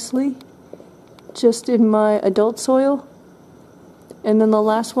really nicely, just in my adult soil. And then the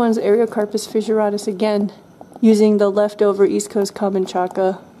last one is Ariocarpus fissuratus again, using the leftover East Coast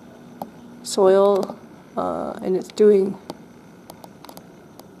Camanchaca soil, and it's doing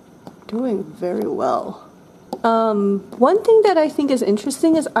very well. One thing that I think is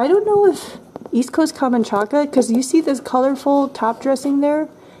interesting is I don't know if East Coast Camanchaca, because you see this colorful top dressing there,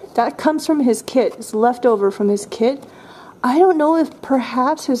 that comes from his kit. It's leftover from his kit. I don't know if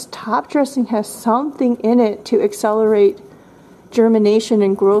perhaps his top dressing has something in it to accelerate germination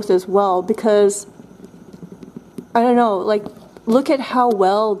and growth as well, because I don't know, like, look at how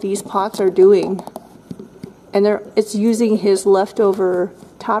well these pots are doing, and it's using his leftover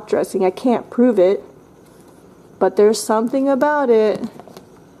top dressing. I can't prove it, but there's something about it.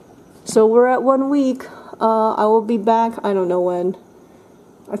 So we're at 1 week. I will be back, I don't know when,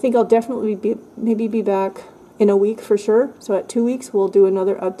 I think I'll definitely maybe be back in a week for sure. So at 2 weeks, we'll do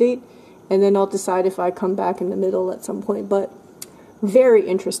another update, and then I'll decide if I come back in the middle at some point. But very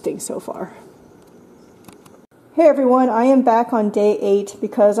interesting so far. Hey everyone, I am back on day 8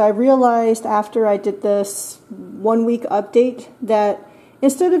 because I realized after I did this 1 week update that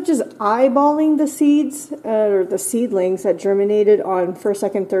instead of just eyeballing the seeds or the seedlings that germinated on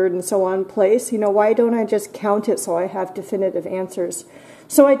 1st, 2nd, 3rd, and so on place, why don't I just count it so I have definitive answers?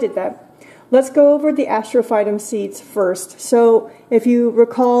 So I did that. Let's go over the Astrophytum seeds first. So if you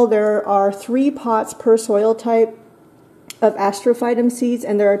recall, there are 3 pots per soil type of Astrophytum seeds,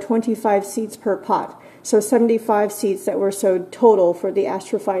 and there are 25 seeds per pot. So 75 seeds that were sowed total for the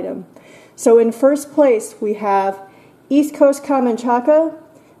Astrophytum. So in first place, we have East Coast Camanchaca.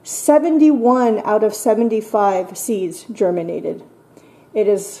 71 out of 75 seeds germinated. It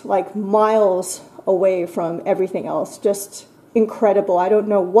is like miles away from everything else. Just incredible. I don't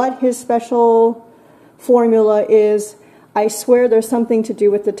know what his special formula is. I swear there's something to do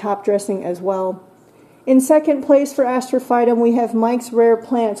with the top dressing as well. In second place for Astrophytum, we have Mike's Rare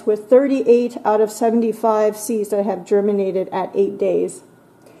Plants with 38 out of 75 seeds that have germinated at 8 days.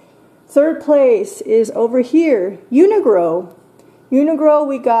 Third place is over here, Uni-Gro. Uni-Gro,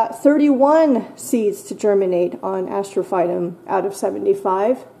 we got 31 seeds to germinate on Astrophytum out of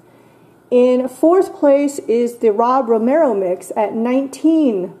 75. In fourth place is the Rob Romero mix at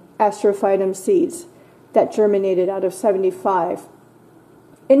 19 Astrophytum seeds that germinated out of 75.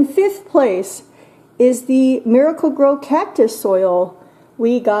 In fifth place is the Uni-Gro Cactus soil.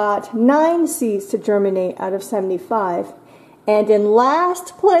 We got 9 seeds to germinate out of 75. And in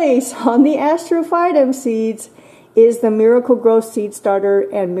last place on the Astrophytum seeds is the Uni-Gro Seed Starter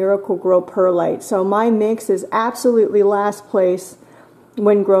and Uni-Gro Perlite. So my mix is absolutely last place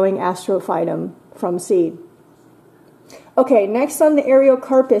when growing Astrophytum from seed. Okay, next on the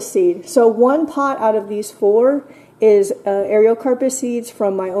Ariocarpus seed. So 1 pot out of these 4 is Ariocarpus seeds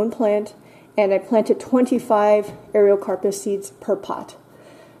from my own plant, and I planted 25 Ariocarpus seeds per pot.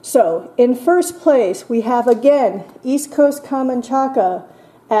 So in first place, we have again East Coast Camanchaca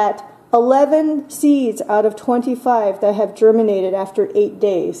at 11 seeds out of 25 that have germinated after 8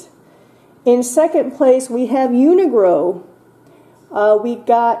 days. In second place, we have Uni-Gro. We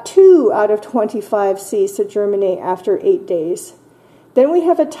got 2 out of 25 seeds to germinate after 8 days. Then we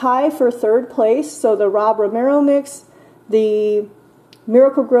have a tie for third place. So the Rob Romero mix, the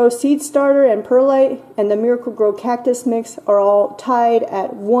Uni-Gro Seed Starter and Perlite, and the Uni-Gro Cactus mix are all tied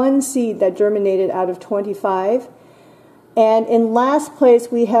at 1 seed that germinated out of 25. And in last place,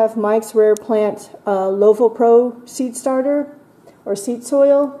 we have Mike's Rare Plant Lovo Pro Seed Starter or Seed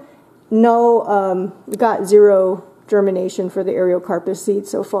Soil. No, we got 0 germination for the Ariocarpus seed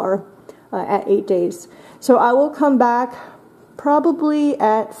so far at 8 days. So I will come back probably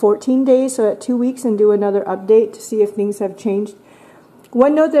at 14 days, so at 2 weeks, and do another update to see if things have changed.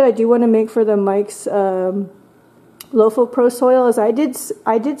 One note that I do want to make for the Mike's Lovo Pro soil is I did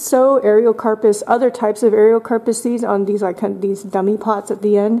sow Ariocarpus, other types of Ariocarpus seeds on these these dummy pots at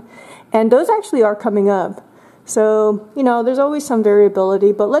the end, and those actually are coming up. So there's always some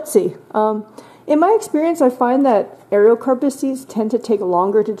variability, but let's see. In my experience, I find that Ariocarpus seeds tend to take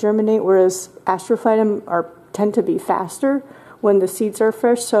longer to germinate, whereas Astrophytum tend to be faster when the seeds are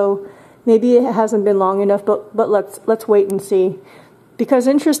fresh. So maybe it hasn't been long enough, but let's wait and see. Because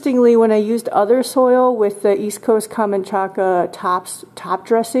interestingly, when I used other soil with the East Coast Camanchaca top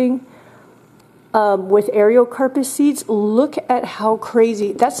dressing with Ariocarpus seeds, look at how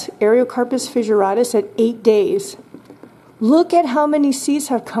crazy. That's Ariocarpus fissuratus at 8 days. Look at how many seeds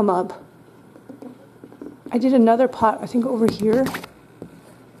have come up. I did another pot, I think over here.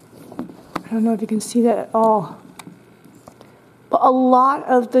 I don't know if you can see that at all. But a lot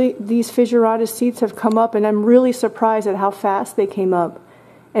of these fissuratus seeds have come up, and I'm really surprised at how fast they came up.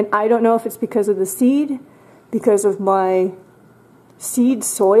 And I don't know if it's because of the seed, because of my seed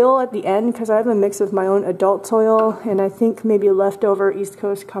soil at the end, because I have a mix of my own adult soil, and I think maybe leftover East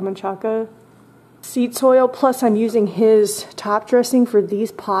Coast Camanchaca seed soil, plus I'm using his top dressing for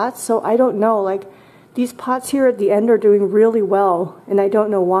these pots, so I don't know, these pots here at the end are doing really well, and I don't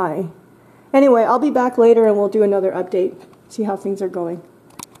know why. Anyway, I'll be back later and we'll do another update, see how things are going.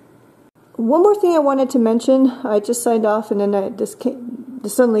 One more thing I wanted to mention, I just signed off and then this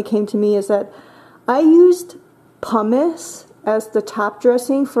suddenly came to me, is that I used pumice as the top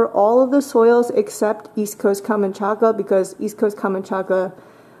dressing for all of the soils except East Coast Camanchaca, because East Coast Camanchaca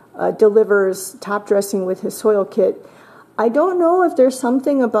delivers top dressing with his soil kit. I don't know if there's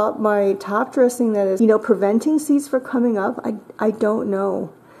something about my top dressing that is, preventing seeds from coming up. I don't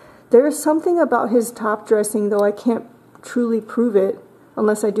know. There is something about his top dressing, though I can't truly prove it.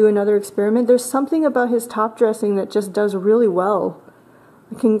 unless I do another experiment. There's something about his top dressing that just does really well.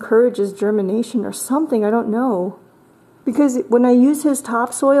 It encourages germination or something, I don't know. Because when I use his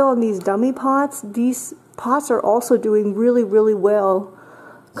topsoil in these dummy pots, these pots are also doing really, really well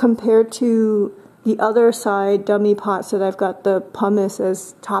compared to the other side dummy pots that I've got the pumice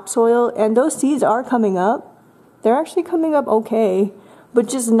as topsoil. And those seeds are coming up. They're actually coming up okay, but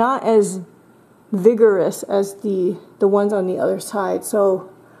just not as vigorous as the ones on the other side.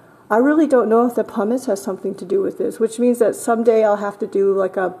 So I really don't know if the pumice has something to do with this, which means that someday I'll have to do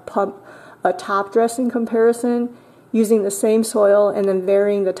like a top dressing comparison using the same soil and then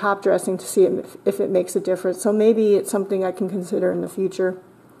varying the top dressing to see if it makes a difference. So maybe it's something I can consider in the future.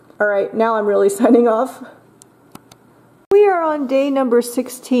 All right, now I'm really signing off. We are on day number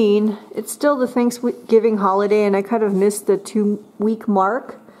 16. It's still the Thanksgiving holiday and I kind of missed the 2-week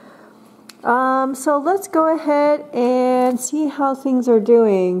mark. So let's go ahead and see how things are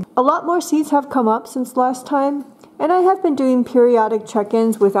doing. A lot more seeds have come up since last time. And I have been doing periodic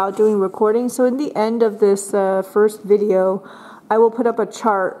check-ins without doing recording. So in the end of this first video, I will put up a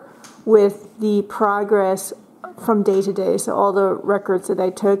chart with the progress from day to day. So all the records that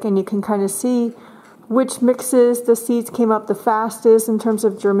I took, and you can kind of see which mixes the seeds came up the fastest in terms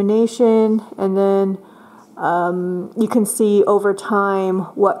of germination. And then you can see over time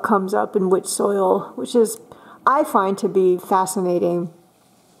what comes up in which soil, which is, I find to be fascinating.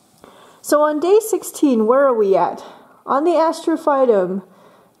 So on day 16, where are we at? On the Astrophytum,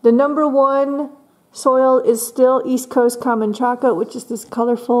 the number 1 soil is still East Coast Common Chaka, which is this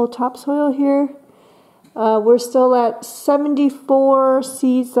colorful topsoil here. We're still at 74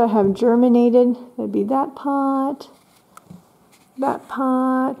 seeds that have germinated. That'd be that pot, that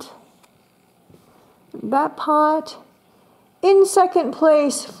pot, that pot. In second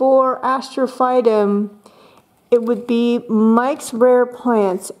place for Astrophytum, it would be Mike's Rare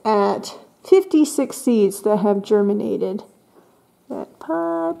Plants at 56 seeds that have germinated. That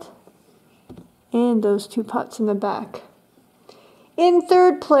pot and those 2 pots in the back. In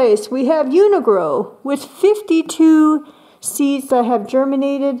third place, we have Uni-Gro with 52 seeds that have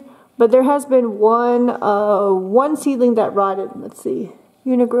germinated, but there has been one seedling that rotted. Let's see.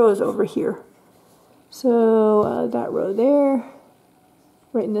 Uni-Gro is over here. So that row there,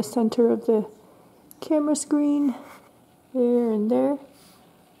 right in the center of the camera screen, there and there.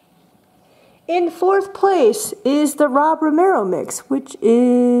 In fourth place is the Rob Romero mix, which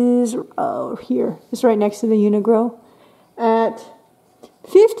is here. It's right next to the Uni-Gro at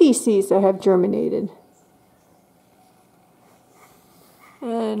 50 seeds that have germinated. I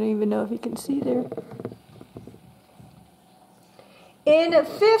don't even know if you can see there. In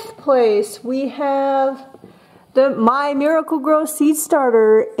fifth place, we have the My Miracle-Gro Seed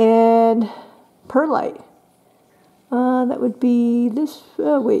Starter and Perlite. That would be this,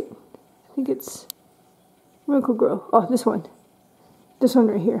 wait, I think it's Miracle-Gro. Oh, this one. This one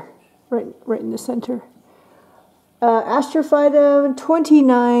right here, right in the center. Astrophytum,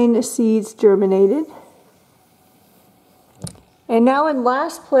 29 seeds germinated. And now in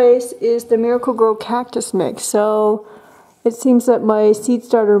last place is the Miracle-Gro Cactus mix. So it seems that my seed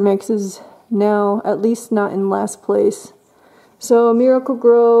starter mix is now at least not in last place. So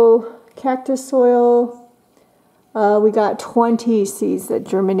Miracle-Gro Cactus soil, we got 20 seeds that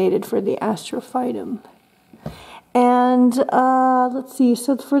germinated for the Astrophytum. And let's see,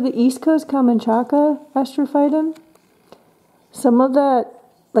 so for the East Coast Common Chaka Astrophytum, some of that,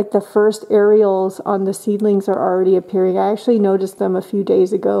 like the first aerials on the seedlings are already appearing. I actually noticed them a few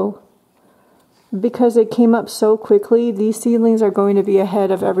days ago. Because it came up so quickly, these seedlings are going to be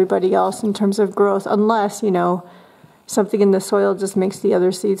ahead of everybody else in terms of growth, unless, you know, something in the soil just makes the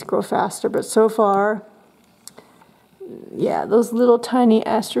other seeds grow faster. But so far, yeah, those little tiny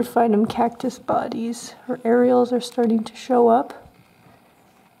Astrophytum cactus bodies or aerials are starting to show up.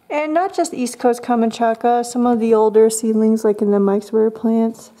 And not just East Coast Common Chaka, some of the older seedlings like in the Mike's Rare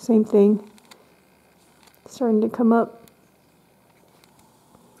Plants, same thing. Starting to come up.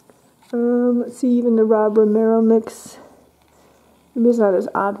 Let's see, even the Rob Romero mix. Maybe it's not as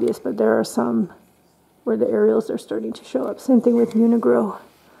obvious, but there are some where the aerials are starting to show up. Same thing with Uni-Gro.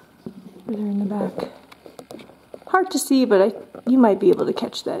 They're in the back. Hard to see, but you might be able to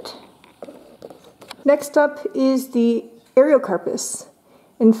catch that. Next up is the Ariocarpus.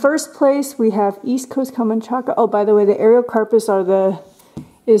 In first place, we have East Coast Common Chaka. Oh, by the way, the Ariocarpus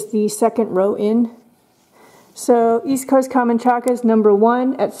is the second row in. So East Coast Common Chaka is number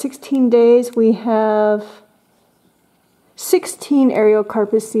 1. At 16 days, we have 16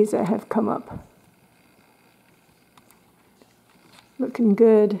 Ariocarpus seeds that have come up. Looking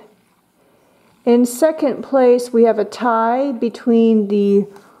good. In second place, we have a tie between the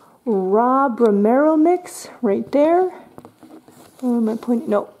Rob Romero mix right there. Oh, am I pointing?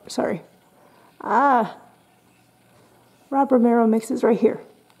 No, sorry. Rob Romero mix is right here.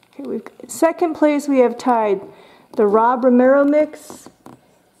 Okay, second place, we have tied the Rob Romero mix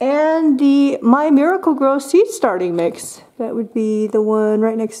and the My Miracle-Gro seed starting mix. That would be the one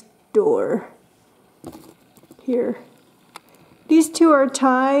right next door here. These two are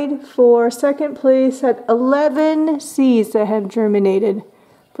tied for second place at 11 seeds that have germinated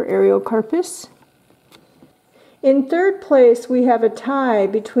for Ariocarpus. In third place, we have a tie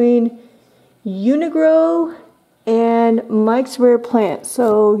between Uni-Gro and Mike's Rare Plant.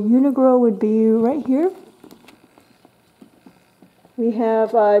 So Uni-Gro would be right here. We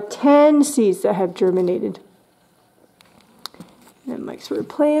have 10 seeds that have germinated. And Mike's Rare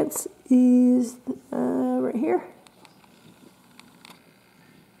Plants is right here.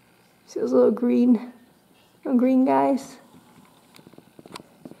 See those little green guys?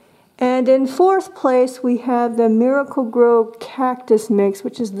 And in fourth place, we have the Miracle-Gro Cactus mix,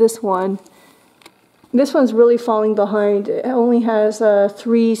 which is this one. This one's really falling behind. It only has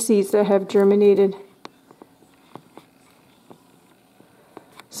 3 seeds that have germinated.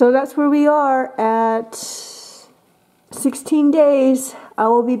 So that's where we are at 16 days. I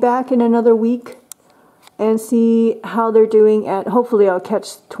will be back in another week and see how they're doing at, hopefully I'll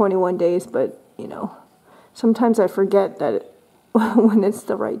catch 21 days, but you know, sometimes I forget that when it's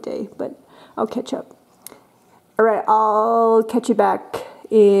the right day, but I'll catch up. All right, I'll catch you back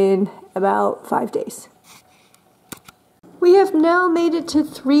in about 5 days. We have now made it to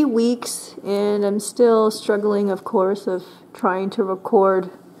 3 weeks, and I'm still struggling, of course, of trying to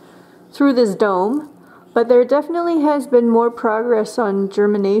record through this dome. But there definitely has been more progress on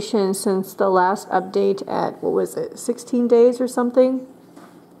germination since the last update at, what was it, 16 days or something?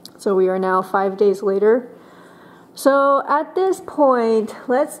 So we are now 5 days later. So at this point,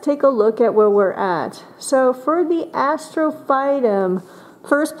 let's take a look at where we're at. So for the Astrophytum,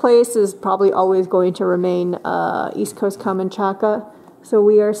 first place is probably always going to remain East Coast Kamanchaka. So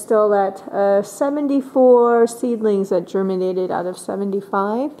we are still at 74 seedlings that germinated out of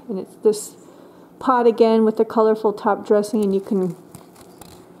 75. And it's this pot again with the colorful top dressing, and you can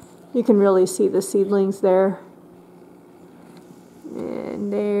really see the seedlings there.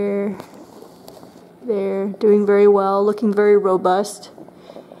 And they're doing very well, looking very robust.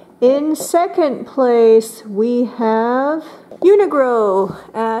 In second place, we have Uni-Gro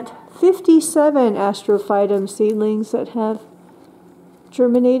at 57 Astrophytum seedlings that have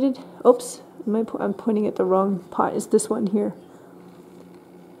germinated. Oops, I'm pointing at the wrong pot. It's this one here.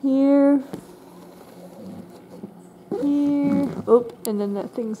 Here. Oh, and then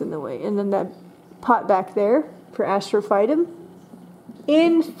that thing's in the way. And then that pot back there for Astrophytum.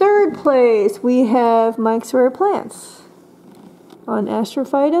 In third place, we have Mike's Rare Plants. On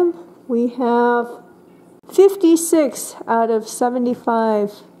Astrophytum, we have 56 out of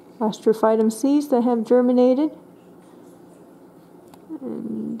 75 Astrophytum seeds that have germinated.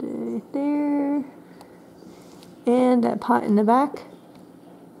 And there. And that pot in the back.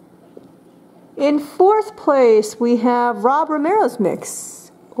 In fourth place, we have Rob Romero's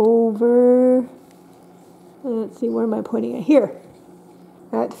mix over, let's see, where am I pointing at? Here.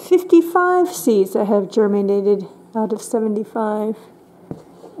 At 55 seeds that have germinated out of 75.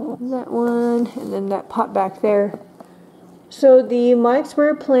 That one, and then that pot back there. So the Mike's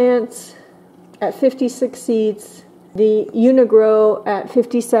Rare Plants at 56 seeds, the Uni-Gro at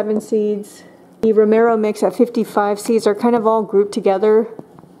 57 seeds, the Romero mix at 55 seeds are kind of all grouped together.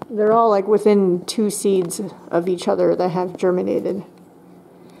 They're all like within 2 seeds of each other that have germinated.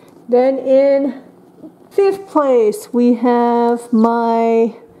 Then in fifth place, we have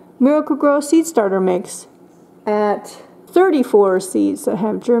my Miracle-Gro Seed Starter Mix at 34 seeds that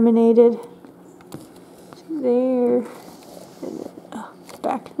have germinated. There, and then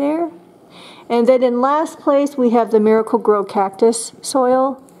back there. And then in last place, we have the Miracle-Gro Cactus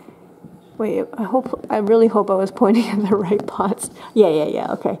soil. Wait, I really hope I was pointing at the right pots. Yeah,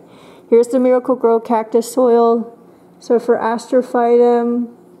 okay. Here's the Miracle-Gro Cactus soil. So for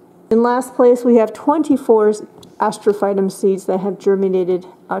Astrophytum, in last place we have 24 Astrophytum seeds that have germinated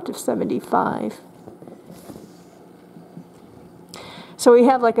out of 75. So we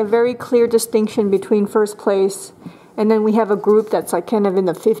have like a very clear distinction between first place, and then we have a group that's like kind of in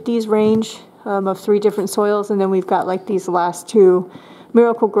the 50s range of 3 different soils, and then we've got like these last 2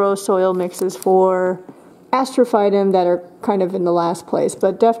 Miracle-Gro soil mixes for Astrophytum that are kind of in the last place.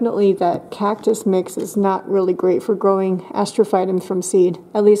 But definitely that cactus mix is not really great for growing Astrophytum from seed,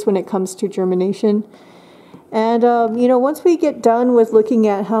 at least when it comes to germination. And, you know, once we get done with looking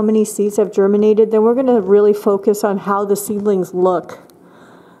at how many seeds have germinated, then we're going to really focus on how the seedlings look.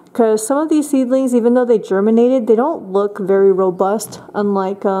 Because some of these seedlings, even though they germinated, they don't look very robust,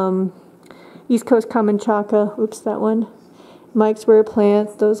 unlike East Coast Common Chaka. Oops, that one. Mike's Rare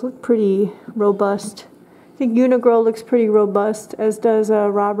Plants, those look pretty robust. I think Uni-Gro looks pretty robust, as does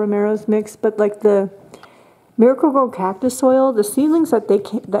Rob Romero's mix. But like the Miracle-Gro cactus soil, the seedlings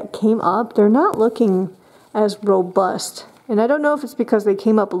that came up, they're not looking as robust. And I don't know if it's because they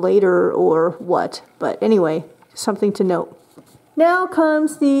came up later or what, but anyway, something to note. Now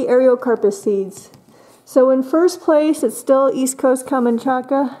comes the Ariocarpus seeds. So in first place, it's still East Coast Common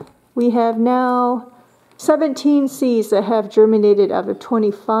Chaka. We have now 17 seeds that have germinated out of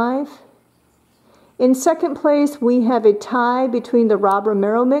 25. In second place, we have a tie between the Rob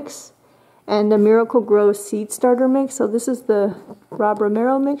Romero mix and the Miracle-Gro Seed Starter mix. So this is the Rob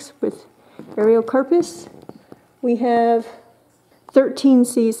Romero mix with Ariocarpus. We have 13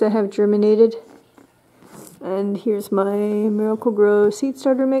 seeds that have germinated. And here's my Miracle-Gro Seed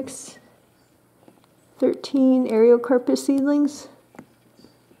Starter mix. 13 Ariocarpus seedlings.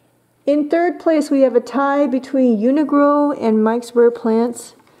 In third place, we have a tie between Uni-Gro and Mike's Rare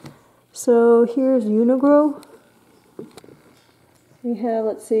Plants. So here's Uni-Gro. We have,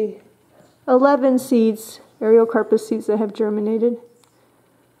 let's see, 11 seeds, Ariocarpus seeds that have germinated.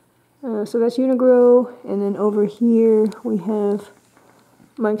 So that's Uni-Gro, and then over here we have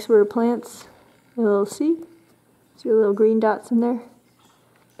Mike's Rare Plants, LLC. See your little green dots in there.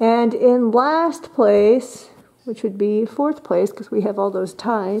 And in last place, which would be fourth place because we have all those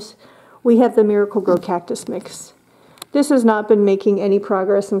ties, we have the Miracle-Gro Cactus mix. This has not been making any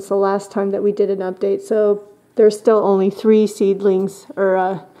progress since the last time that we did an update, so there's still only 3 seedlings,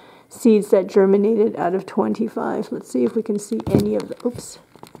 or seeds that germinated out of 25. Let's see if we can see any of the, oops.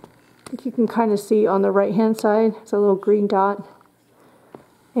 I think you can kind of see on the right hand side, it's a little green dot.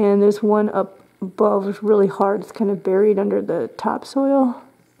 And there's one up above, it's really hard, it's kind of buried under the topsoil.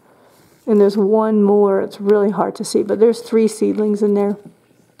 And there's one more, it's really hard to see, but there's 3 seedlings in there.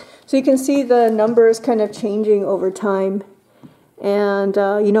 So you can see the numbers kind of changing over time. And,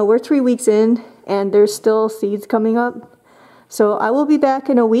 you know, we're 3 weeks in, and there's still seeds coming up. So I will be back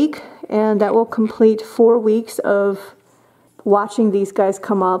in a week, and that will complete 4 weeks of watching these guys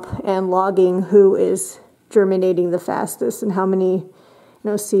come up and logging who is germinating the fastest and how many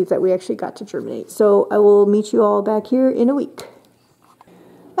seeds that we actually got to germinate. So I will meet you all back here in a week.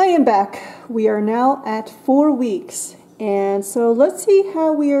 I am back. We are now at 4 weeks, and so let's see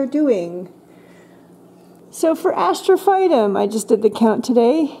how we are doing. So for Astrophytum, I just did the count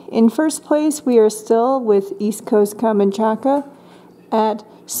today. In first place, we are still with East Coast Common Chaka at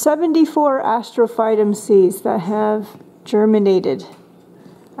 74 Astrophytum seeds that have germinated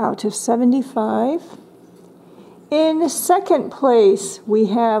out of 75. In second place, we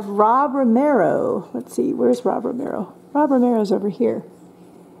have Rob Romero. Let's see, where's Rob Romero? Rob Romero's over here.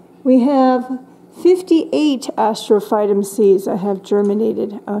 We have 58 Astrophytum seeds that have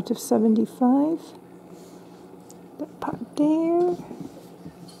germinated out of 75. That pot there.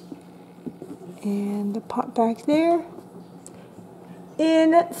 And the pot back there.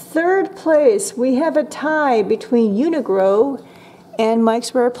 In third place, we have a tie between Uni-Gro and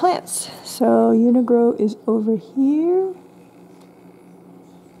Mike's Rare Plants. So Uni-Gro is over here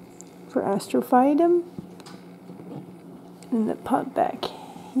for Astrophytum. And the pot back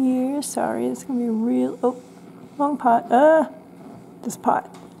here. Sorry, it's going to be real. Oh, wrong pot. This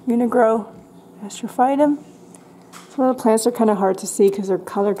pot. Uni-Gro, Astrophytum. Some of the plants are kind of hard to see because their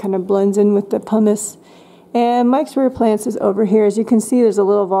color kind of blends in with the pumice. And Mike's Rare Plants is over here. As you can see, there's a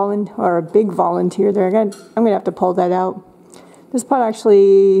little a big volunteer there. I'm going to have to pull that out. This pot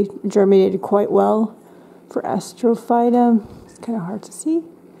actually germinated quite well for Astrophytum. It's kind of hard to see.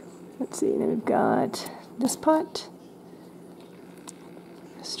 Let's see, then we've got this pot.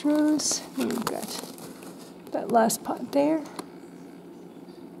 Astros. Then we've got that last pot there.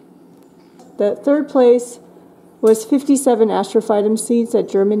 The third place was 57 Astrophytum seeds that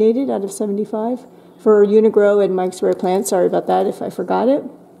germinated out of 75. For Uni-Gro and Mike's Rare Plants. Sorry about that if I forgot it.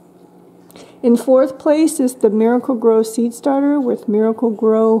 In fourth place is the Miracle-Gro Seed Starter with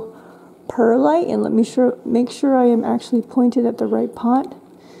Miracle-Gro Perlite. And let me make sure I am actually pointed at the right pot.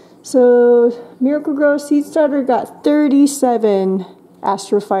 So Miracle-Gro Seed Starter got 37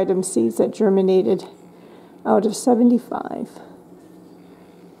 Astrophytum seeds that germinated out of 75.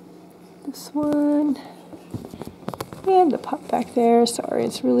 This one. And the pot back there. Sorry,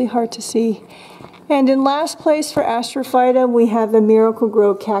 it's really hard to see. And in last place for Astrophytum, we have the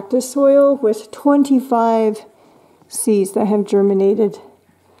Miracle-Gro Cactus soil with 25 seeds that have germinated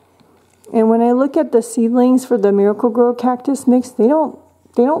And when I look at the seedlings for the Miracle-Gro cactus mix, they don't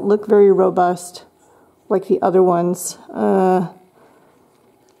look very robust like the other ones.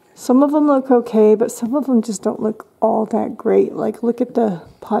 Some of them look okay, but some of them just don't look all that great. Like, look at the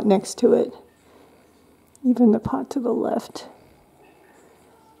pot next to it. Even the pot to the left.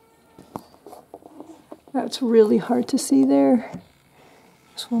 That's really hard to see there.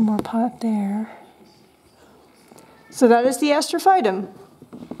 There's one more pot there. So that is the Astrophytum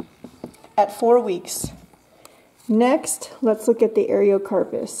at 4 weeks. Next, let's look at the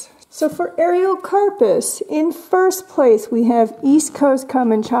Ariocarpus. So for Ariocarpus, in first place we have East Coast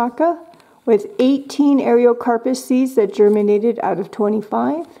Camanchaca with 18 Ariocarpus seeds that germinated out of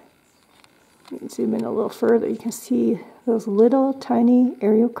 25. You can zoom in a little further, you can see those little tiny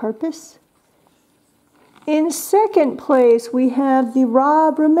Ariocarpus. In second place, we have the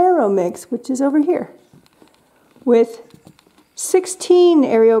Rob Romero mix, which is over here, with 16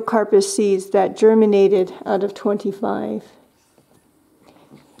 Ariocarpus seeds that germinated out of 25.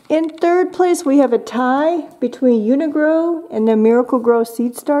 In third place, we have a tie between Uni-Gro and the Miracle-Gro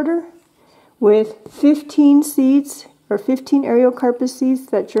Seed Starter, with 15 seeds, or 15 Ariocarpus seeds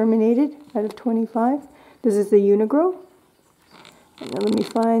that germinated out of 25. This is the Uni-Gro. And let me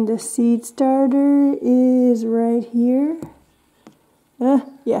find the seed starter is right here.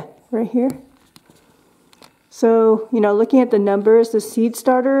 Yeah, right here. So, you know, looking at the numbers, the seed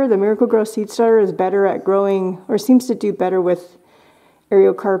starter, the Miracle-Gro Seed Starter is better at growing, or seems to do better with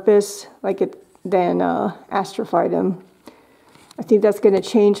Ariocarpus than Astrophytum. I think that's going to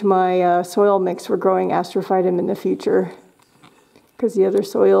change my soil mix for growing Astrophytum in the future, because the other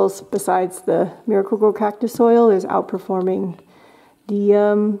soils besides the Miracle-Gro cactus soil is outperforming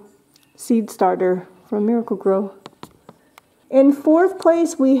the seed starter from Miracle-Gro. In fourth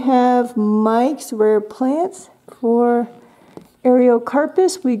place, we have Mike's Rare Plants. For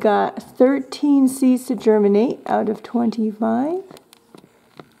Ariocarpus, we got 13 seeds to germinate out of 25.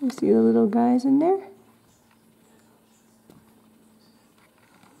 You see the little guys in there?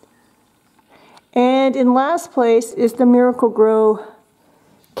 And in last place is the Miracle-Gro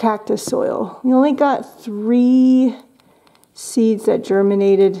cactus soil. We only got 3 seeds that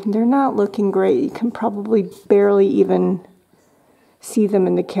germinated. They're not looking great. You can probably barely even see them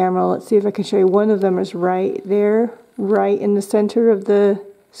in the camera. Let's see if I can show you. One of them is right there, right in the center of the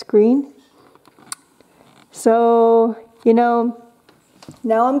screen. So, you know,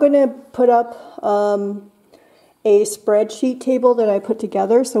 now I'm going to put up a spreadsheet table that I put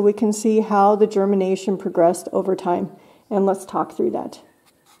together so we can see how the germination progressed over time. And let's talk through that.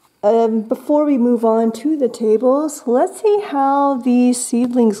 Before we move on to the tables, let's see how these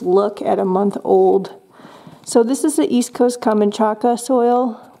seedlings look at a month old. So this is the East Coast Camanchaca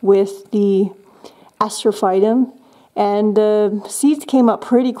soil with the Astrophytum, and the seeds came up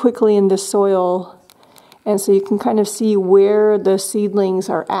pretty quickly in this soil, and so you can kind of see where the seedlings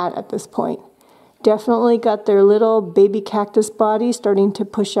are at this point. Definitely got their little baby cactus body starting to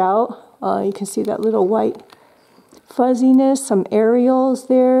push out. You can see that little white fuzziness, some areoles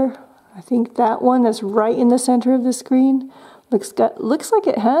there. I think that one that's right in the center of the screen looks like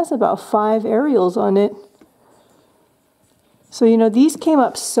it has about 5 areoles on it. So, you know, these came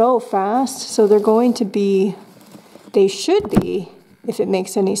up so fast, so they're going to be, they should be, if it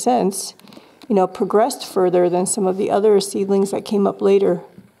makes any sense, you know, progressed further than some of the other seedlings that came up later.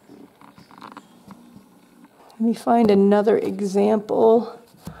 Let me find another example.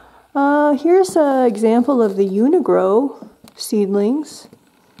 Here's an example of the Uni-Gro seedlings.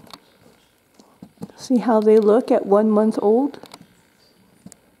 See how they look at 1 month old.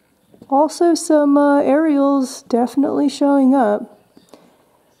 Also some areoles definitely showing up.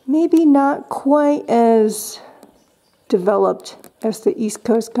 Maybe not quite as developed as the East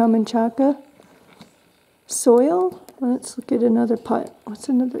Coast Camanchaca soil. Let's look at another pot. What's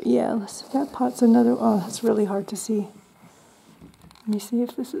another? Yeah, that pot's another. Oh, that's really hard to see. Let me see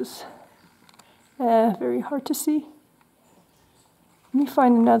if this is very hard to see. Let me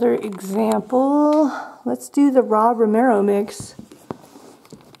find another example. Let's do the Rob Romero mix.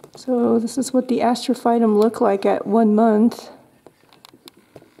 So this is what the Astrophytum look like at 1 month.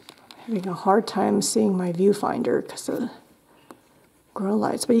 I'm having a hard time seeing my viewfinder because of grow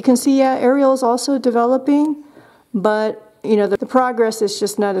lights. But you can see, yeah, aerial is also developing, but you know, the progress is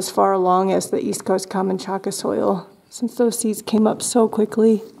just not as far along as the East Coast Camanchaca soil, since those seeds came up so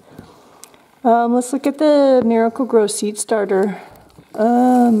quickly. Let's look at the Miracle-Gro Seed Starter.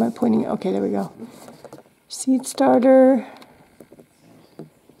 Am I pointing? Okay, there we go. Seed Starter.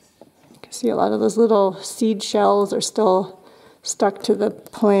 You can see a lot of those little seed shells are still stuck to the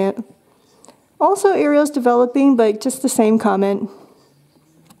plant. Also, aerial's developing, but just the same comment.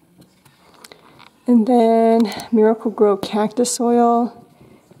 And then Uni-Gro cactus soil.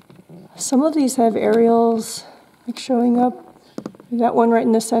 Some of these have aerials like showing up. That one right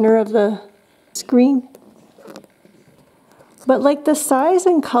in the center of the screen. But like the size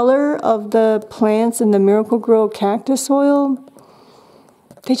and color of the plants in the Uni-Gro cactus soil,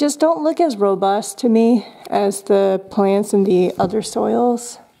 they just don't look as robust to me as the plants in the other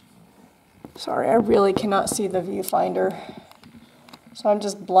soils. Sorry, I really cannot see the viewfinder. So I'm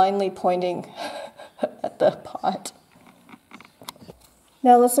just blindly pointing at the pot.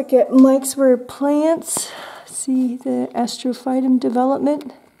 Now let's look at Mike's Rare plants. See the Astrophytum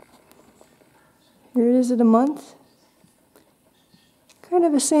development. Here it is at a month. Kind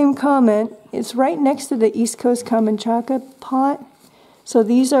of the same comment. It's right next to the East Coast Camanchaca pot. So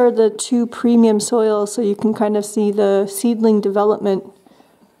these are the two premium soils, so you can kind of see the seedling development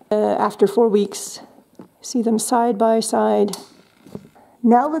after 4 weeks. See them side by side.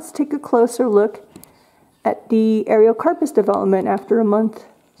 Now let's take a closer look at the Ariocarpus development after a month.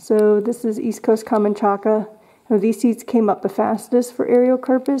 So this is East Coast Camanchaca. Now these seeds came up the fastest for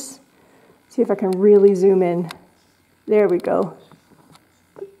Ariocarpus. See if I can really zoom in. There we go.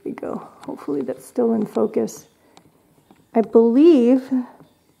 There we go. Hopefully that's still in focus. I believe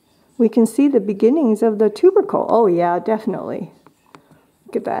we can see the beginnings of the tubercle. Oh yeah, definitely.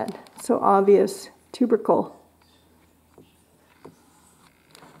 Look at that. So obvious. Tubercle.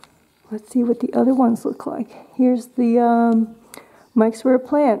 Let's see what the other ones look like. Here's the Mike's Rare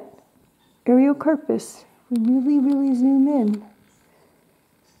plant, Ariocarpus. We really zoom in.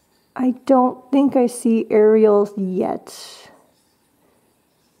 I don't think I see aerials yet.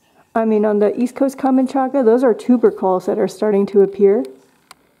 I mean, on the East Coast Camanchaca, those are tubercles that are starting to appear.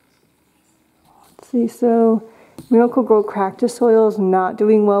 Let's see, so Uni-Gro cactus soil is not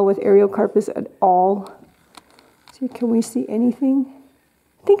doing well with Ariocarpus at all. Let's see, can we see anything?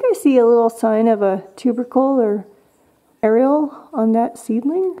 I think I see a little sign of a tubercle or aerial on that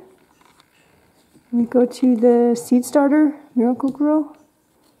seedling. We go to the seed starter, Uni-Gro.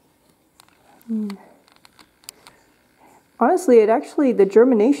 Honestly, the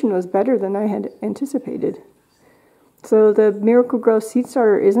germination was better than I had anticipated. So the Uni-Gro seed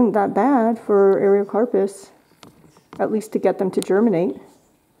starter isn't that bad for Ariocarpus, at least to get them to germinate.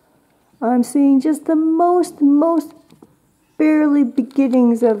 I'm seeing just the most barely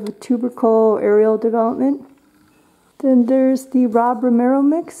beginnings of tubercle aerial development. Then there's the Rob Romero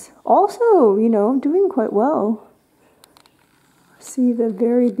mix, also, doing quite well. See the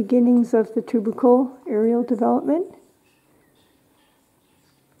very beginnings of the tubercle aerial development.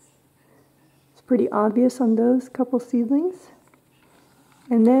 It's pretty obvious on those couple seedlings.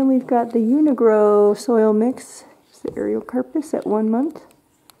 And then we've got the Uni-Gro soil mix. It's the Ariocarpus at 1 month,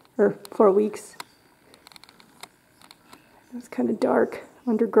 or 4 weeks. It's kind of dark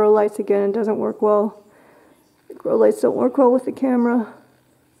under grow lights again. It doesn't work well. The grow lights don't work well with the camera.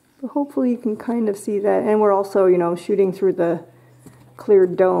 But hopefully you can kind of see that. And we're also, shooting through the clear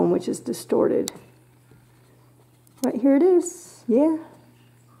dome, which is distorted. But here it is. Yeah.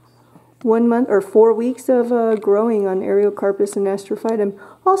 1 month or 4 weeks of growing on Ariocarpus and Astrophytum.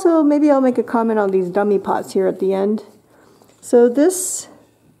 Also, maybe I'll make a comment on these dummy pots here at the end. So this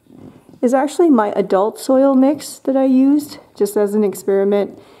is actually my adult soil mix that I used just as an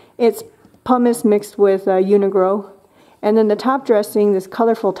experiment. It's pumice mixed with Uni-Gro. And then the top dressing, this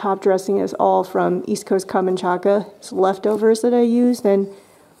colorful top dressing, is all from East Coast Camanchaca. It's leftovers that I used. And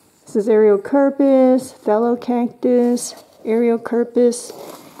this is Ariocarpus, Fellow Cactus, Ariocarpus.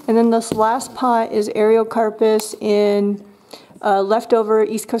 And then this last pot is Ariocarpus in leftover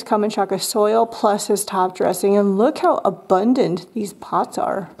East Coast Camanchaca soil plus his top dressing. And look how abundant these pots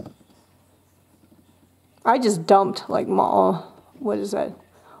are. I just dumped like all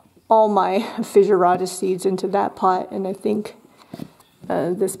my Fissuratus seeds into that pot, and I think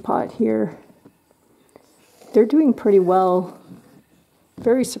this pot here, they're doing pretty well.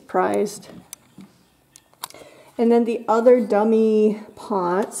 Very surprised. And then the other dummy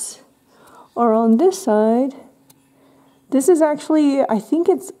pots are on this side. This is actually, I think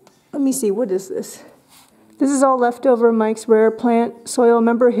it's, let me see, what is this? This is all leftover Mike's Rare plant soil.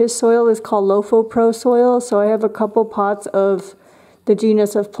 Remember, his soil is called Lofo Pro soil, so I have a couple pots of the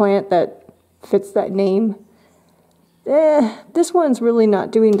genus of plant that fits that name. This one's really not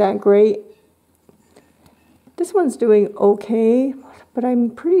doing that great. This one's doing okay, but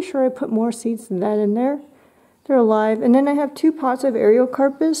I'm pretty sure I put more seeds than that in there. They're alive. And then I have 2 pots of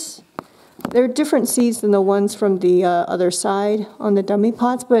Ariocarpus. They're different seeds than the ones from the other side on the dummy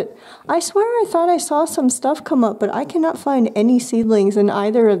pots, but I swear I thought I saw some stuff come up, but I cannot find any seedlings in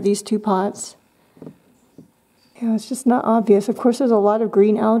either of these 2 pots. Yeah, it's just not obvious. Of course, there's a lot of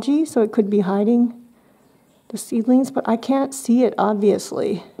green algae, so it could be hiding. the seedlings, but I can't see it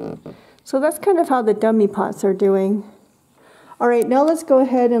obviously. So that's kind of how the dummy pots are doing. All right, now let's go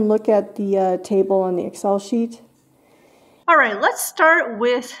ahead and look at the table on the Excel sheet. All right, let's start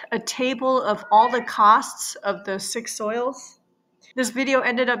with a table of all the costs of the 6 soils. This video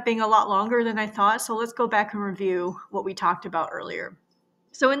ended up being a lot longer than I thought, so let's go back and review what we talked about earlier.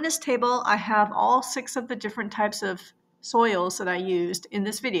 So in this table, I have all 6 of the different types of soils that I used in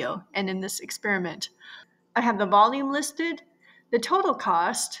this video and in this experiment. I have the volume listed, the total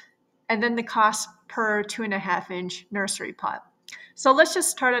cost, and then the cost per 2.5-inch nursery pot. So let's just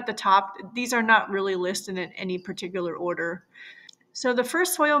start at the top. These are not really listed in any particular order. So the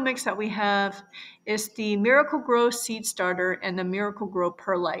first soil mix that we have is the Uni-Gro Seed Starter and the Uni-Gro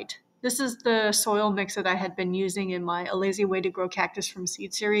Perlite. This is the soil mix that I had been using in my A Lazy Way to Grow Cactus from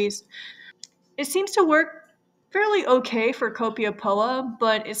Seed series. It seems to work fairly okay for Copiapoa,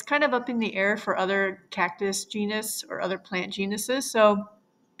 but it's kind of up in the air for other cactus genus or other plant genuses. So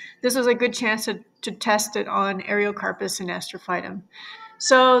this was a good chance to test it on Ariocarpus and Astrophytum.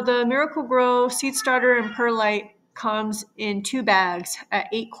 So the Uni-Gro Seed Starter and Perlite comes in 2 bags at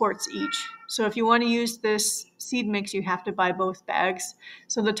 8 quarts each. So if you want to use this seed mix, you have to buy both bags.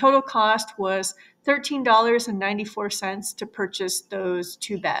 So the total cost was $13.94 to purchase those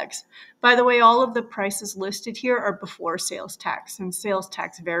 2 bags. By the way, all of the prices listed here are before sales tax, and sales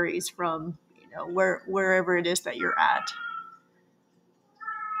tax varies from wherever it is that you're at.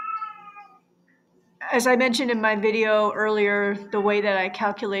 As I mentioned in my video earlier, the way that I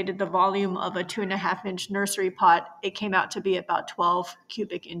calculated the volume of a 2.5-inch nursery pot, it came out to be about 12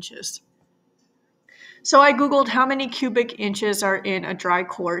 cubic inches. So I Googled how many cubic inches are in a dry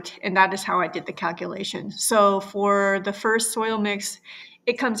quart, and that is how I did the calculation. So for the first soil mix,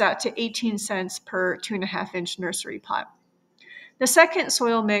 it comes out to 18 cents per 2.5-inch nursery pot. The second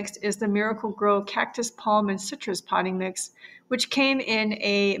soil mix is the Uni-Gro Cactus, Palm, and Citrus potting mix, which came in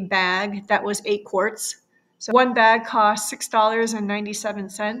a bag that was 8 quarts. So one bag costs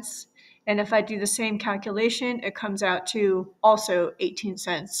 $6.97. And if I do the same calculation, it comes out to also 18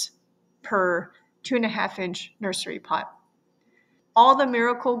 cents per 2.5-inch nursery pot. All the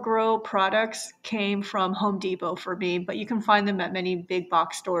Uni-Gro products came from Home Depot for me, but you can find them at many big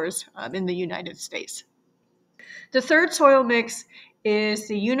box stores in the United States. The third soil mix is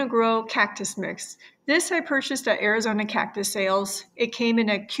the Uni-Gro Cactus mix. This I purchased at Arizona Cactus Sales. It came in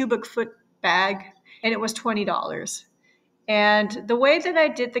a cubic foot bag, and it was $20. And the way that I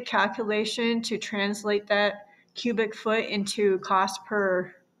did the calculation to translate that cubic foot into cost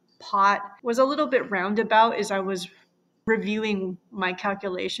per pot was a little bit roundabout as I was reviewing my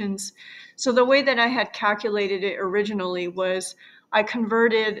calculations. So the way that I had calculated it originally was I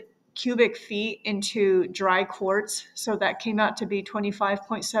converted cubic feet into dry quarts. So that came out to be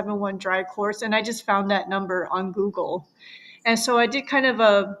 25.71 dry quarts. And I just found that number on Google. And so I did kind of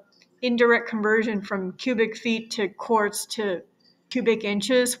a indirect conversion from cubic feet to quarts to cubic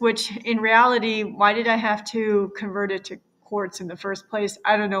inches, which in reality, why did I have to convert it to quarts in the first place?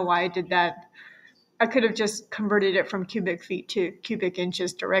 I don't know why I did that. I could have just converted it from cubic feet to cubic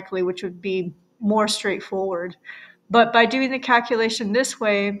inches directly, which would be more straightforward. But by doing the calculation this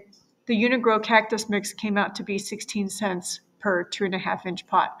way, the Uni-Gro Cactus mix came out to be 16 cents per 2.5-inch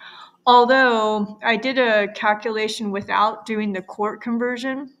pot. Although I did a calculation without doing the quart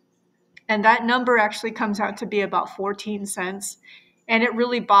conversion, and that number actually comes out to be about 14 cents. And it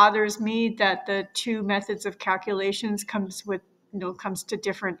really bothers me that the 2 methods of calculations comes to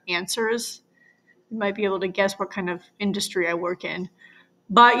different answers. You might be able to guess what kind of industry I work in.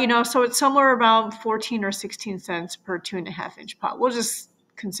 But, so it's somewhere around 14 or 16 cents per 2.5-inch pot. We'll just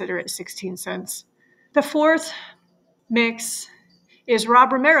consider it 16 cents. The fourth mix is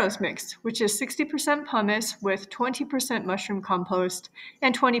Rob Romero's mix, which is 60% pumice with 20% mushroom compost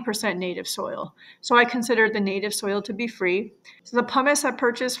and 20% native soil. So I consider the native soil to be free. So the pumice I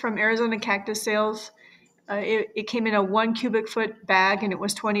purchased from Arizona Cactus Sales, it came in a 1 cubic foot bag and it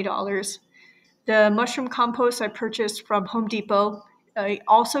was $20. The mushroom compost I purchased from Home Depot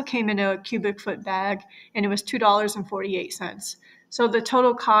also came in a cubic foot bag, and it was $2.48. So the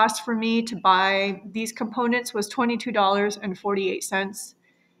total cost for me to buy these components was $22.48.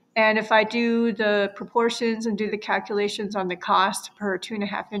 And if I do the proportions and do the calculations on the cost per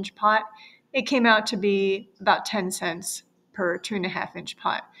 2.5-inch pot, it came out to be about 10 cents per 2.5-inch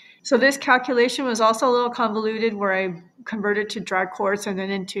pot. So this calculation was also a little convoluted where I converted to dry quarts and then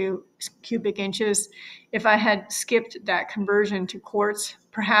into cubic inches. If I had skipped that conversion to quarts,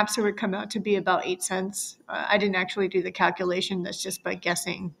 perhaps it would come out to be about 8 cents. I didn't actually do the calculation. That's just by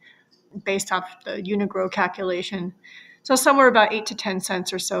guessing based off the Uni-Gro calculation. So somewhere about 8 to 10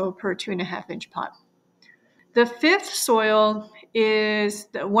 cents or so per 2.5-inch pot. The fifth soil is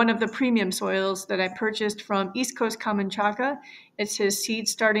one of the premium soils that I purchased from East Coast Kamanchaka. It's his seed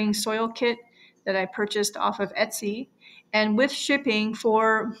starting soil kit that I purchased off of Etsy. And with shipping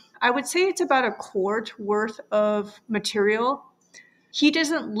for, I would say it's about a quart worth of material. He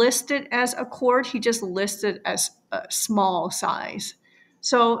doesn't list it as a quart, he just lists it as a small size.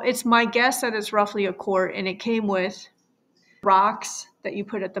 So it's my guess that it's roughly a quart, and it came with rocks that you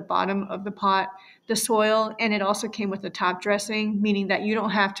put at the bottom of the pot, the soil, and it also came with a top dressing, meaning that you don't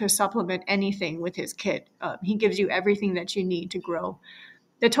have to supplement anything with his kit. He gives you everything that you need to grow.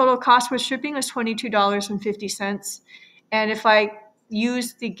 The total cost with shipping was $22.50. And if I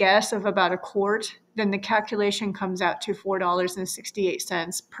use the guess of about a quart, then the calculation comes out to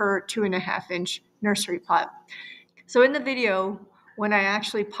 $4.68 per 2.5-inch nursery pot. So in the video, when I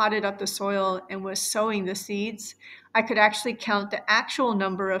actually potted up the soil and was sowing the seeds, I could actually count the actual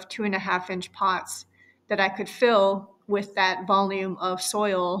number of 2.5-inch pots that I could fill with that volume of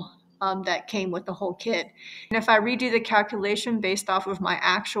soil that came with the whole kit. And if I redo the calculation based off of my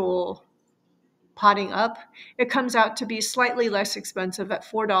actual potting up, it comes out to be slightly less expensive at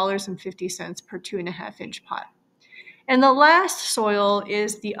 $4.50 per 2.5-inch pot. And the last soil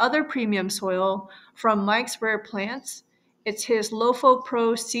is the other premium soil from Mike's Rare Plants. It's his Lofo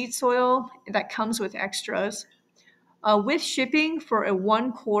Pro seed soil that comes with extras. With shipping for a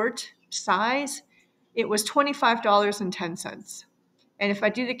 1 quart size, it was $25.10. And if I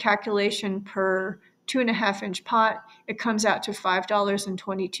do the calculation per 2.5-inch pot, it comes out to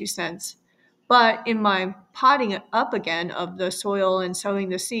 $5.22. But in my potting it up again of the soil and sowing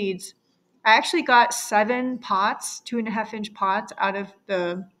the seeds, I actually got 7 pots, 2.5-inch pots out of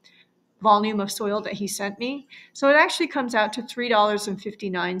the volume of soil that he sent me. So it actually comes out to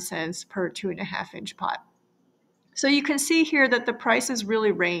 $3.59 per 2.5-inch pot. So you can see here that the prices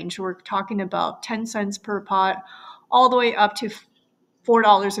really range. We're talking about 10 cents per pot, all the way up to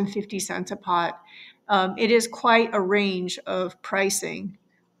 $4.50 a pot. It is quite a range of pricing.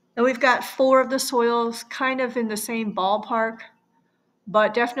 And we've got 4 of the soils kind of in the same ballpark,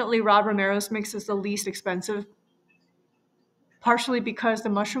 but definitely Rob Romero's mix is the least expensive, partially because the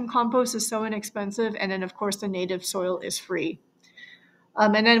mushroom compost is so inexpensive, and then of course the native soil is free.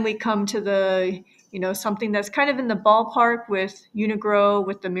 And then we come to the, something that's kind of in the ballpark with Uni-Gro,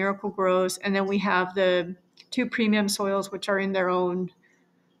 with the Miracle Grows, and then we have the 2 premium soils, which are in their own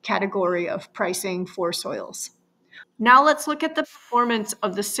category of pricing for soils. Now let's look at the performance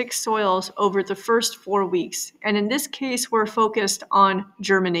of the 6 soils over the first 4 weeks. And in this case, we're focused on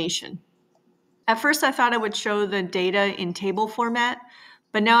germination. At first, I thought I would show the data in table format,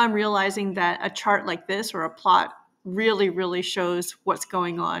 but now I'm realizing that a chart like this or a plot really shows what's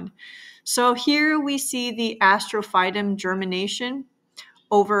going on. So here we see the Astrophytum germination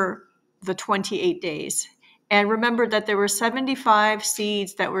over the 28 days. And remember that there were 75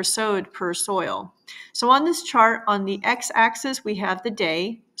 seeds that were sowed per soil. So on this chart, on the x-axis, we have the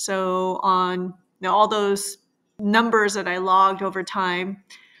day. So on all those numbers that I logged over time,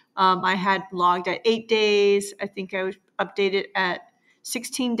 I had logged at 8 days. I think I updated at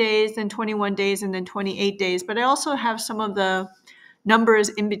 16 days, then 21 days, and then 28 days. But I also have some of the numbers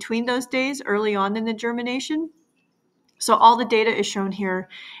in between those days early on in the germination. So all the data is shown here,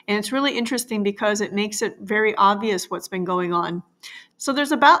 and it's really interesting because it makes it very obvious what's been going on. So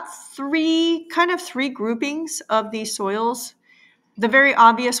there's about three groupings of these soils. The very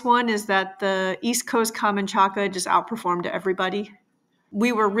obvious one is that the East Coast Kamanchaka just outperformed everybody.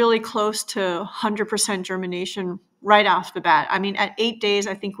 We were really close to 100% germination right off the bat. I mean, at 8 days,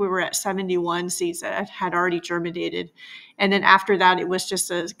 I think we were at 71 seeds that had already germinated. And then after that, it was just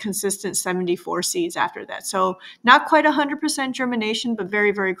a consistent 74 seeds after that. So not quite 100% germination, but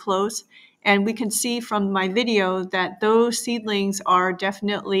very close. And we can see from my video that those seedlings are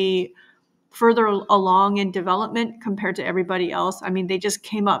definitely further along in development compared to everybody else. I mean, they just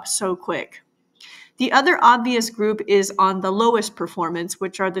came up so quick. The other obvious group is on the lowest performance,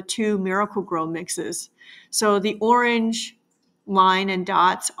 which are the 2 Miracle Grow mixes. So the orange line and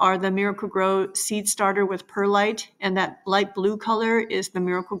dots are the Miracle Grow Seed Starter with Perlite, and that light blue color is the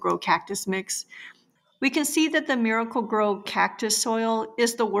Miracle Grow Cactus mix. We can see that the Miracle Grow Cactus soil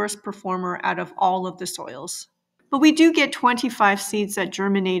is the worst performer out of all of the soils. But we do get 25 seeds that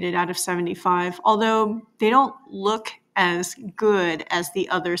germinated out of 75, although they don't look as good as the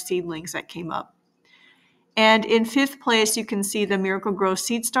other seedlings that came up. And in 5th place, you can see the Miracle Grow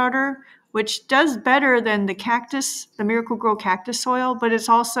Seed Starter, which does better than the Cactus, the Miracle Grow Cactus soil, but it's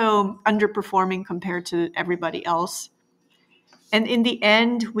also underperforming compared to everybody else. And in the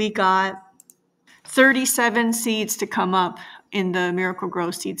end, we got 37 seeds to come up in the Miracle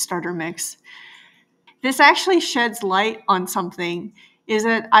Grow Seed Starter mix. This actually sheds light on something, is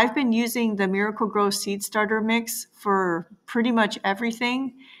that I've been using the Miracle-Gro seed starter mix for pretty much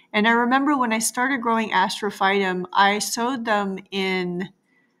everything. And I remember when I started growing Astrophytum, I sowed them in,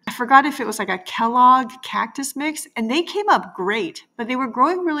 I forgot if it was like a Kellogg cactus mix, and they came up great, but they were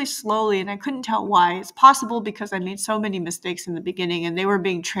growing really slowly, and I couldn't tell why. It's possible because I made so many mistakes in the beginning, and they were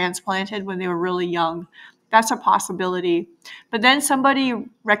being transplanted when they were really young. That's a possibility. But then somebody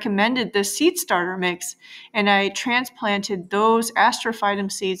recommended this seed starter mix, and I transplanted those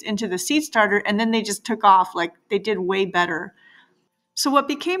Astrophytum seeds into the seed starter, and then they just took off. Like, they did way better. So what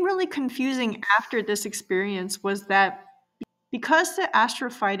became really confusing after this experience was that because the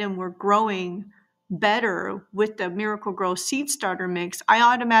Astrophytum were growing better with the Miracle-Gro seed starter mix, I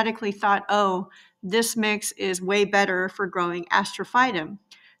automatically thought, oh, this mix is way better for growing Astrophytum.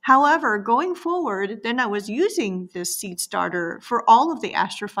 However, going forward, then I was using this seed starter for all of the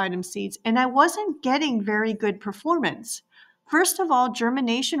Astrophytum seeds, and I wasn't getting very good performance. First of all,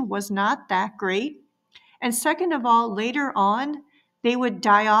 germination was not that great. And second of all, later on, they would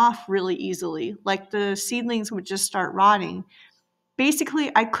die off really easily. Like the seedlings would just start rotting.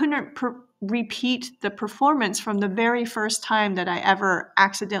 Basically, I couldn't repeat the performance from the very first time that I ever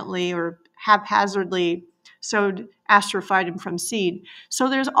accidentally or haphazardly sowed Astrophytum from seed. So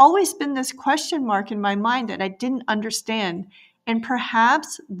there's always been this question mark in my mind that I didn't understand. And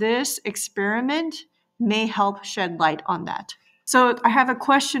perhaps this experiment may help shed light on that. So I have a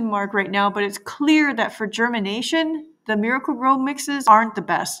question mark right now, but it's clear that for germination, the Miracle-Gro mixes aren't the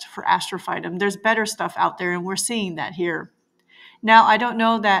best for Astrophytum. There's better stuff out there, and we're seeing that here. Now, I don't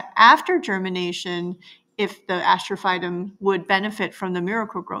know that after germination, if the Astrophytum would benefit from the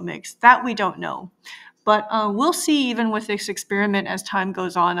Miracle-Gro mix. That we don't know. But we'll see even with this experiment as time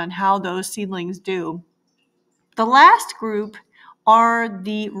goes on how those seedlings do. The last group are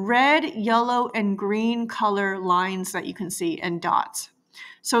the red, yellow, and green color lines that you can see and dots.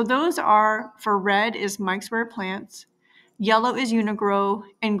 So those are, for red is Mike's Rare Plants, yellow is Uni-Gro,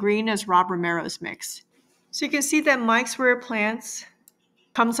 and green is Rob Romero's mix. So you can see that Mike's Rare Plants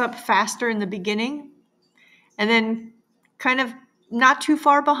comes up faster in the beginning, and then kind of not too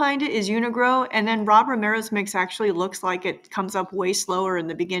far behind it is Uni-Gro, and then Rob Romero's mix actually looks like it comes up way slower in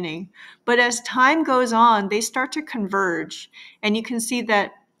the beginning. But as time goes on, they start to converge, and you can see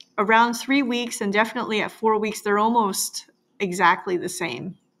that around 3 weeks and definitely at 4 weeks, they're almost exactly the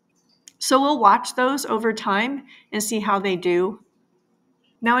same. So we'll watch those over time and see how they do.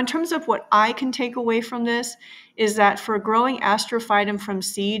 Now, in terms of what I can take away from this is that for growing Astrophytum from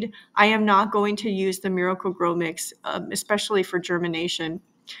seed, I am not going to use the Miracle-Gro mix, especially for germination,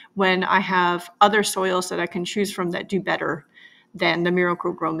 when I have other soils that I can choose from that do better than the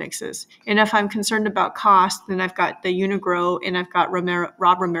Miracle-Gro mixes. And if I'm concerned about cost, then I've got the Uni-Gro and I've got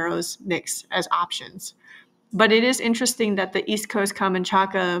Rob Romero's mix as options. But it is interesting that the East Coast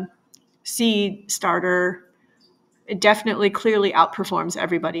Camanchaca seed starter, it definitely clearly outperforms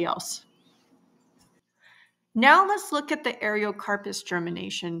everybody else. Now let's look at the Ariocarpus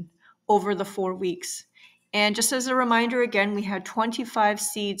germination over the 4 weeks. And just as a reminder, again, we had 25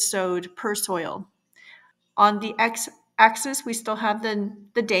 seeds sowed per soil. On the x-axis, we still have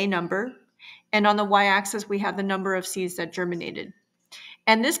the day number. And on the y-axis, we have the number of seeds that germinated.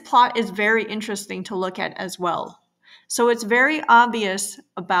 And this plot is very interesting to look at as well. So it's very obvious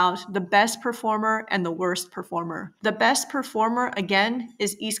about the best performer and the worst performer. The best performer, again,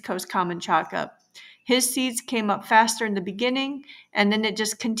 is East Coast Camanchaca. His seeds came up faster in the beginning, and then it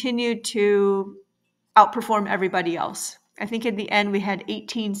just continued to outperform everybody else. I think in the end, we had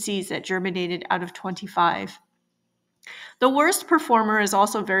 18 seeds that germinated out of 25. The worst performer is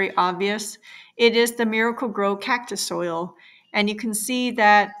also very obvious. It is the Miracle-Gro cactus soil. And you can see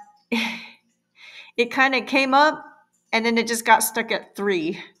that it kind of came up and then it just got stuck at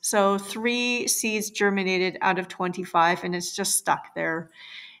 3. So 3 seeds germinated out of 25 and it's just stuck there.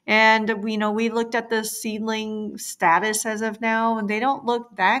 And we looked at the seedling status as of now and they don't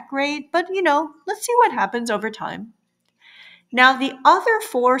look that great, but let's see what happens over time. Now the other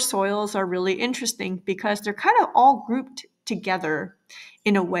 4 soils are really interesting because they're kind of all grouped together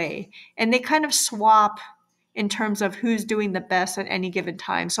in a way and they kind of swap in terms of who's doing the best at any given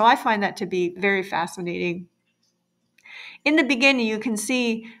time. So I find that to be very fascinating. In the beginning, you can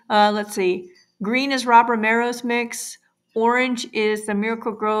see, let's see, green is Rob Romero's mix, orange is the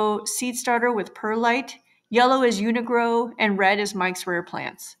Miracle-Gro seed starter with perlite, yellow is Uni-Gro, and red is Mike's Rare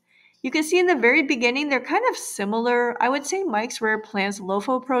Plants. You can see in the very beginning, they're kind of similar. I would say Mike's Rare Plants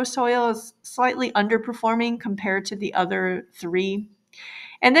Lofo Pro soil is slightly underperforming compared to the other 3.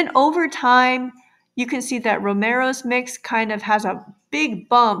 And then over time, you can see that Romero's mix kind of has a big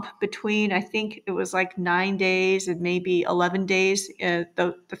bump between, I think it was like 9 days and maybe 11 days.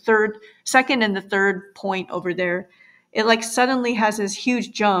 The second and the third point over there, it like suddenly has this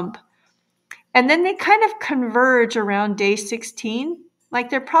huge jump. And then they kind of converge around day 16. Like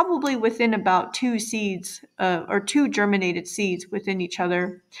they're probably within about two seeds or two germinated seeds within each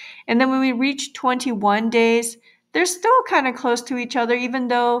other. And then when we reach 21 days, they're still kind of close to each other, even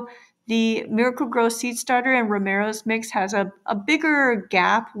though the Miracle-Gro Seed Starter and Romero's mix has a bigger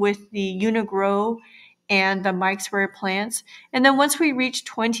gap with the Uni-Gro and the Mike's Rare Plants. And then once we reach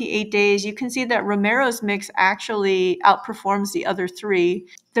 28 days, you can see that Romero's mix actually outperforms the other three.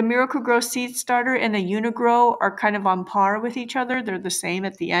 The Miracle-Gro Seed Starter and the Uni-Gro are kind of on par with each other. They're the same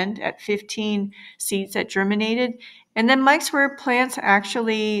at the end at 15 seeds that germinated. And then Mike's Rare Plants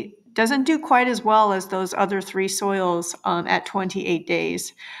actually doesn't do quite as well as those other three soils at 28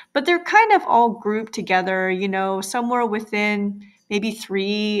 days. But they're kind of all grouped together, you know, somewhere within maybe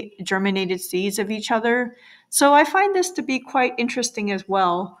 3 germinated seeds of each other. So I find this to be quite interesting as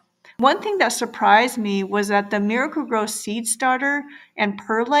well. One thing that surprised me was that the Miracle-Gro Seed Starter and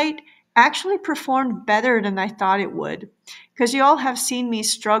Perlite actually performed better than I thought it would. Because you all have seen me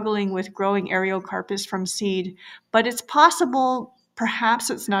struggling with growing Ariocarpus from seed, but it's possible perhaps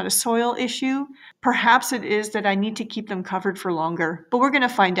it's not a soil issue. Perhaps it is that I need to keep them covered for longer, but we're going to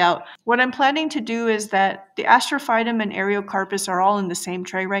find out. What I'm planning to do is that the Astrophytum and Ariocarpus are all in the same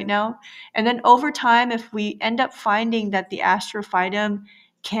tray right now. And then over time, if we end up finding that the Astrophytum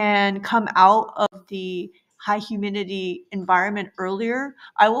can come out of the high humidity environment earlier,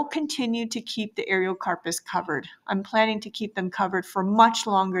 I will continue to keep the Ariocarpus covered. I'm planning to keep them covered for much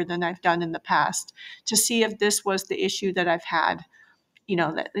longer than I've done in the past to see if this was the issue that I've had. You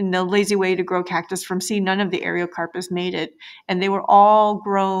know, that in the lazy way to grow cactus from seed, none of the Ariocarpus made it. And they were all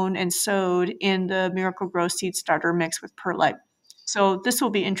grown and sowed in the Miracle-Gro Seed Starter mix with perlite. So this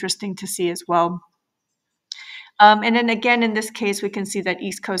will be interesting to see as well. And then again, in this case, we can see that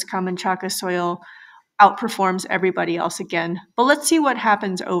East Coast Common Chaka soil outperforms everybody else again. But let's see what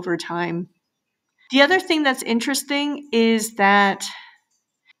happens over time. The other thing that's interesting is that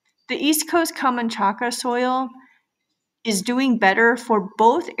the East Coast Common Chaka soil is doing better for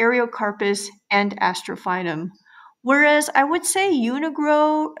both Ariocarpus and Astrophytum. Whereas I would say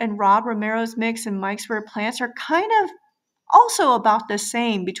Uni-Gro and Rob Romero's mix and Mike's Rare Plants are kind of also about the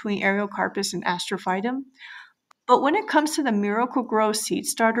same between Ariocarpus and Astrophytum. But when it comes to the Miracle-Gro Seed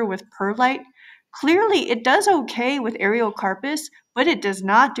Starter with Perlite, clearly it does okay with Ariocarpus, but it does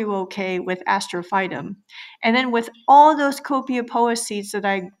not do okay with Astrophytum. And then with all those Copiapoa seeds that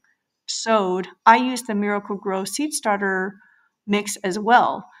I sowed, I used the Miracle-Gro Seed Starter mix as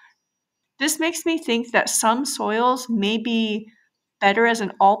well. This makes me think that some soils may be better as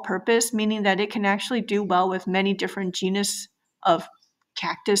an all-purpose, meaning that it can actually do well with many different genus of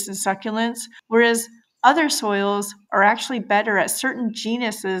cactus and succulents, whereas other soils are actually better at certain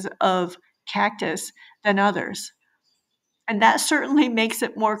genuses of cactus than others. And that certainly makes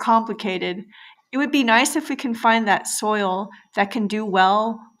it more complicated. It would be nice if we can find that soil that can do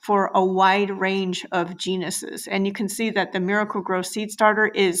well for a wide range of genuses. And you can see that the Miracle-Gro Seed Starter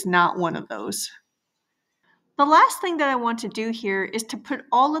is not one of those. The last thing that I want to do here is to put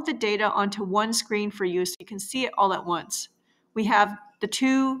all of the data onto one screen for you so you can see it all at once. We have the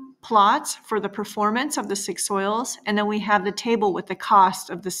 2 plots for the performance of the 6 soils, and then we have the table with the cost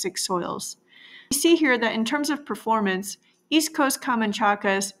of the 6 soils. We see here that in terms of performance, East Coast Common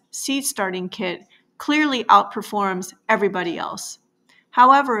Chaka's seed starting kit clearly outperforms everybody else.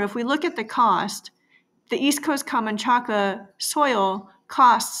 However, if we look at the cost, the East Coast Common Chaka soil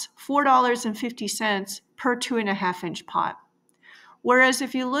costs $4.50 per 2.5 inch pot. Whereas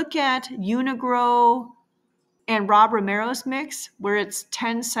if you look at Uni-Gro and Rob Romero's mix, where it's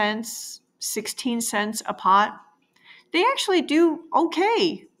 10 cents, 16 cents a pot, they actually do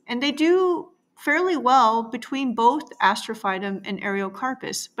okay. And they do fairly well between both Astrophytum and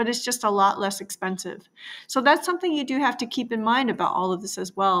Ariocarpus, but it's just a lot less expensive. So that's something you do have to keep in mind about all of this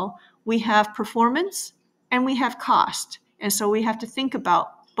as well. We have performance and we have cost. And so we have to think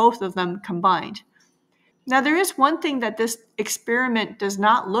about both of them combined. Now, there is one thing that this experiment does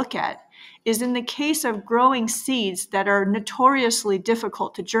not look at, is in the case of growing seeds that are notoriously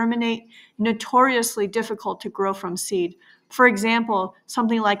difficult to germinate, notoriously difficult to grow from seed. For example,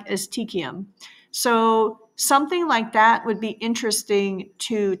 something like Astrophytum. So something like that would be interesting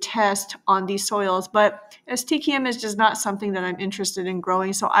to test on these soils, but Astrophytum is just not something that I'm interested in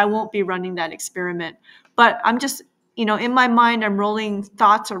growing, so I won't be running that experiment. But I'm just in my mind, I'm rolling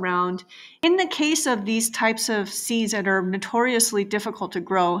thoughts around. In the case of these types of seeds that are notoriously difficult to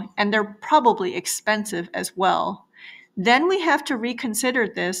grow, and they're probably expensive as well, then we have to reconsider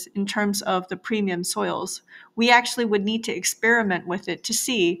this in terms of the premium soils. We actually would need to experiment with it to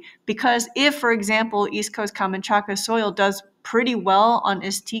see, because if, for example, East Coast Common Chaka soil does pretty well on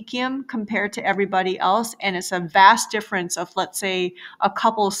Isticium compared to everybody else, and it's a vast difference of, let's say, a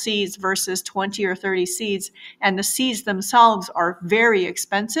couple seeds versus 20 or 30 seeds, and the seeds themselves are very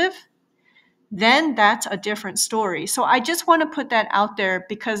expensive, then that's a different story. So I just want to put that out there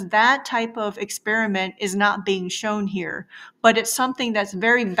because that type of experiment is not being shown here, but it's something that's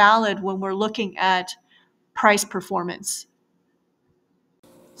very valid when we're looking at price performance.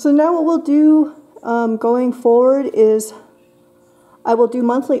 So now what we'll do going forward is I will do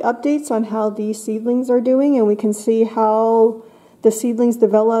monthly updates on how these seedlings are doing, and we can see how the seedlings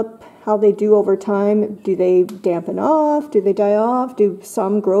develop, how they do over time. Do they dampen off? Do they die off? Do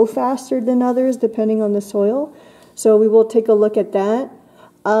some grow faster than others depending on the soil? So we will take a look at that.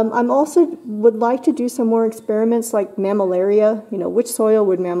 I'm also would like to do some more experiments like mammillaria. Which soil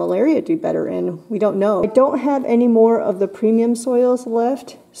would mammillaria do better in? We don't know. I don't have any more of the premium soils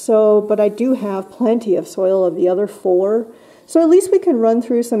left, but I do have plenty of soil of the other 4. So at least we can run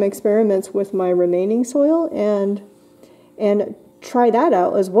through some experiments with my remaining soil and try that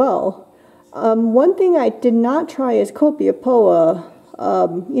out as well. One thing I did not try is Copiapoa.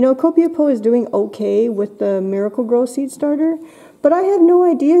 Copiapoa is doing okay with the Miracle-Gro seed starter, but I have no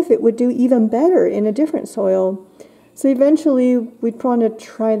idea if it would do even better in a different soil. So eventually we'd probably want to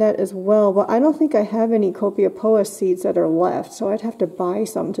try that as well, but I don't think I have any Copiapoa seeds that are left, so I'd have to buy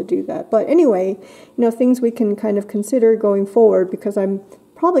some to do that. But anyway, things we can kind of consider going forward, because I'm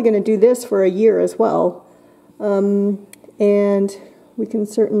probably going to do this for a year as well. And we can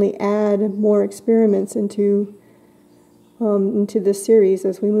certainly add more experiments into this series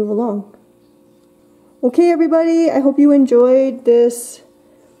as we move along. Okay, everybody, I hope you enjoyed this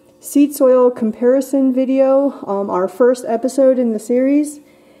seed soil comparison video, our first episode in the series,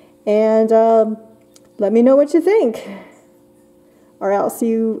 and let me know what you think. All right, I'll see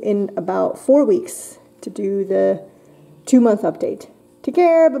you in about 4 weeks to do the 2-month update. Take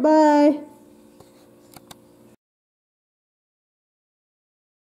care, bye-bye.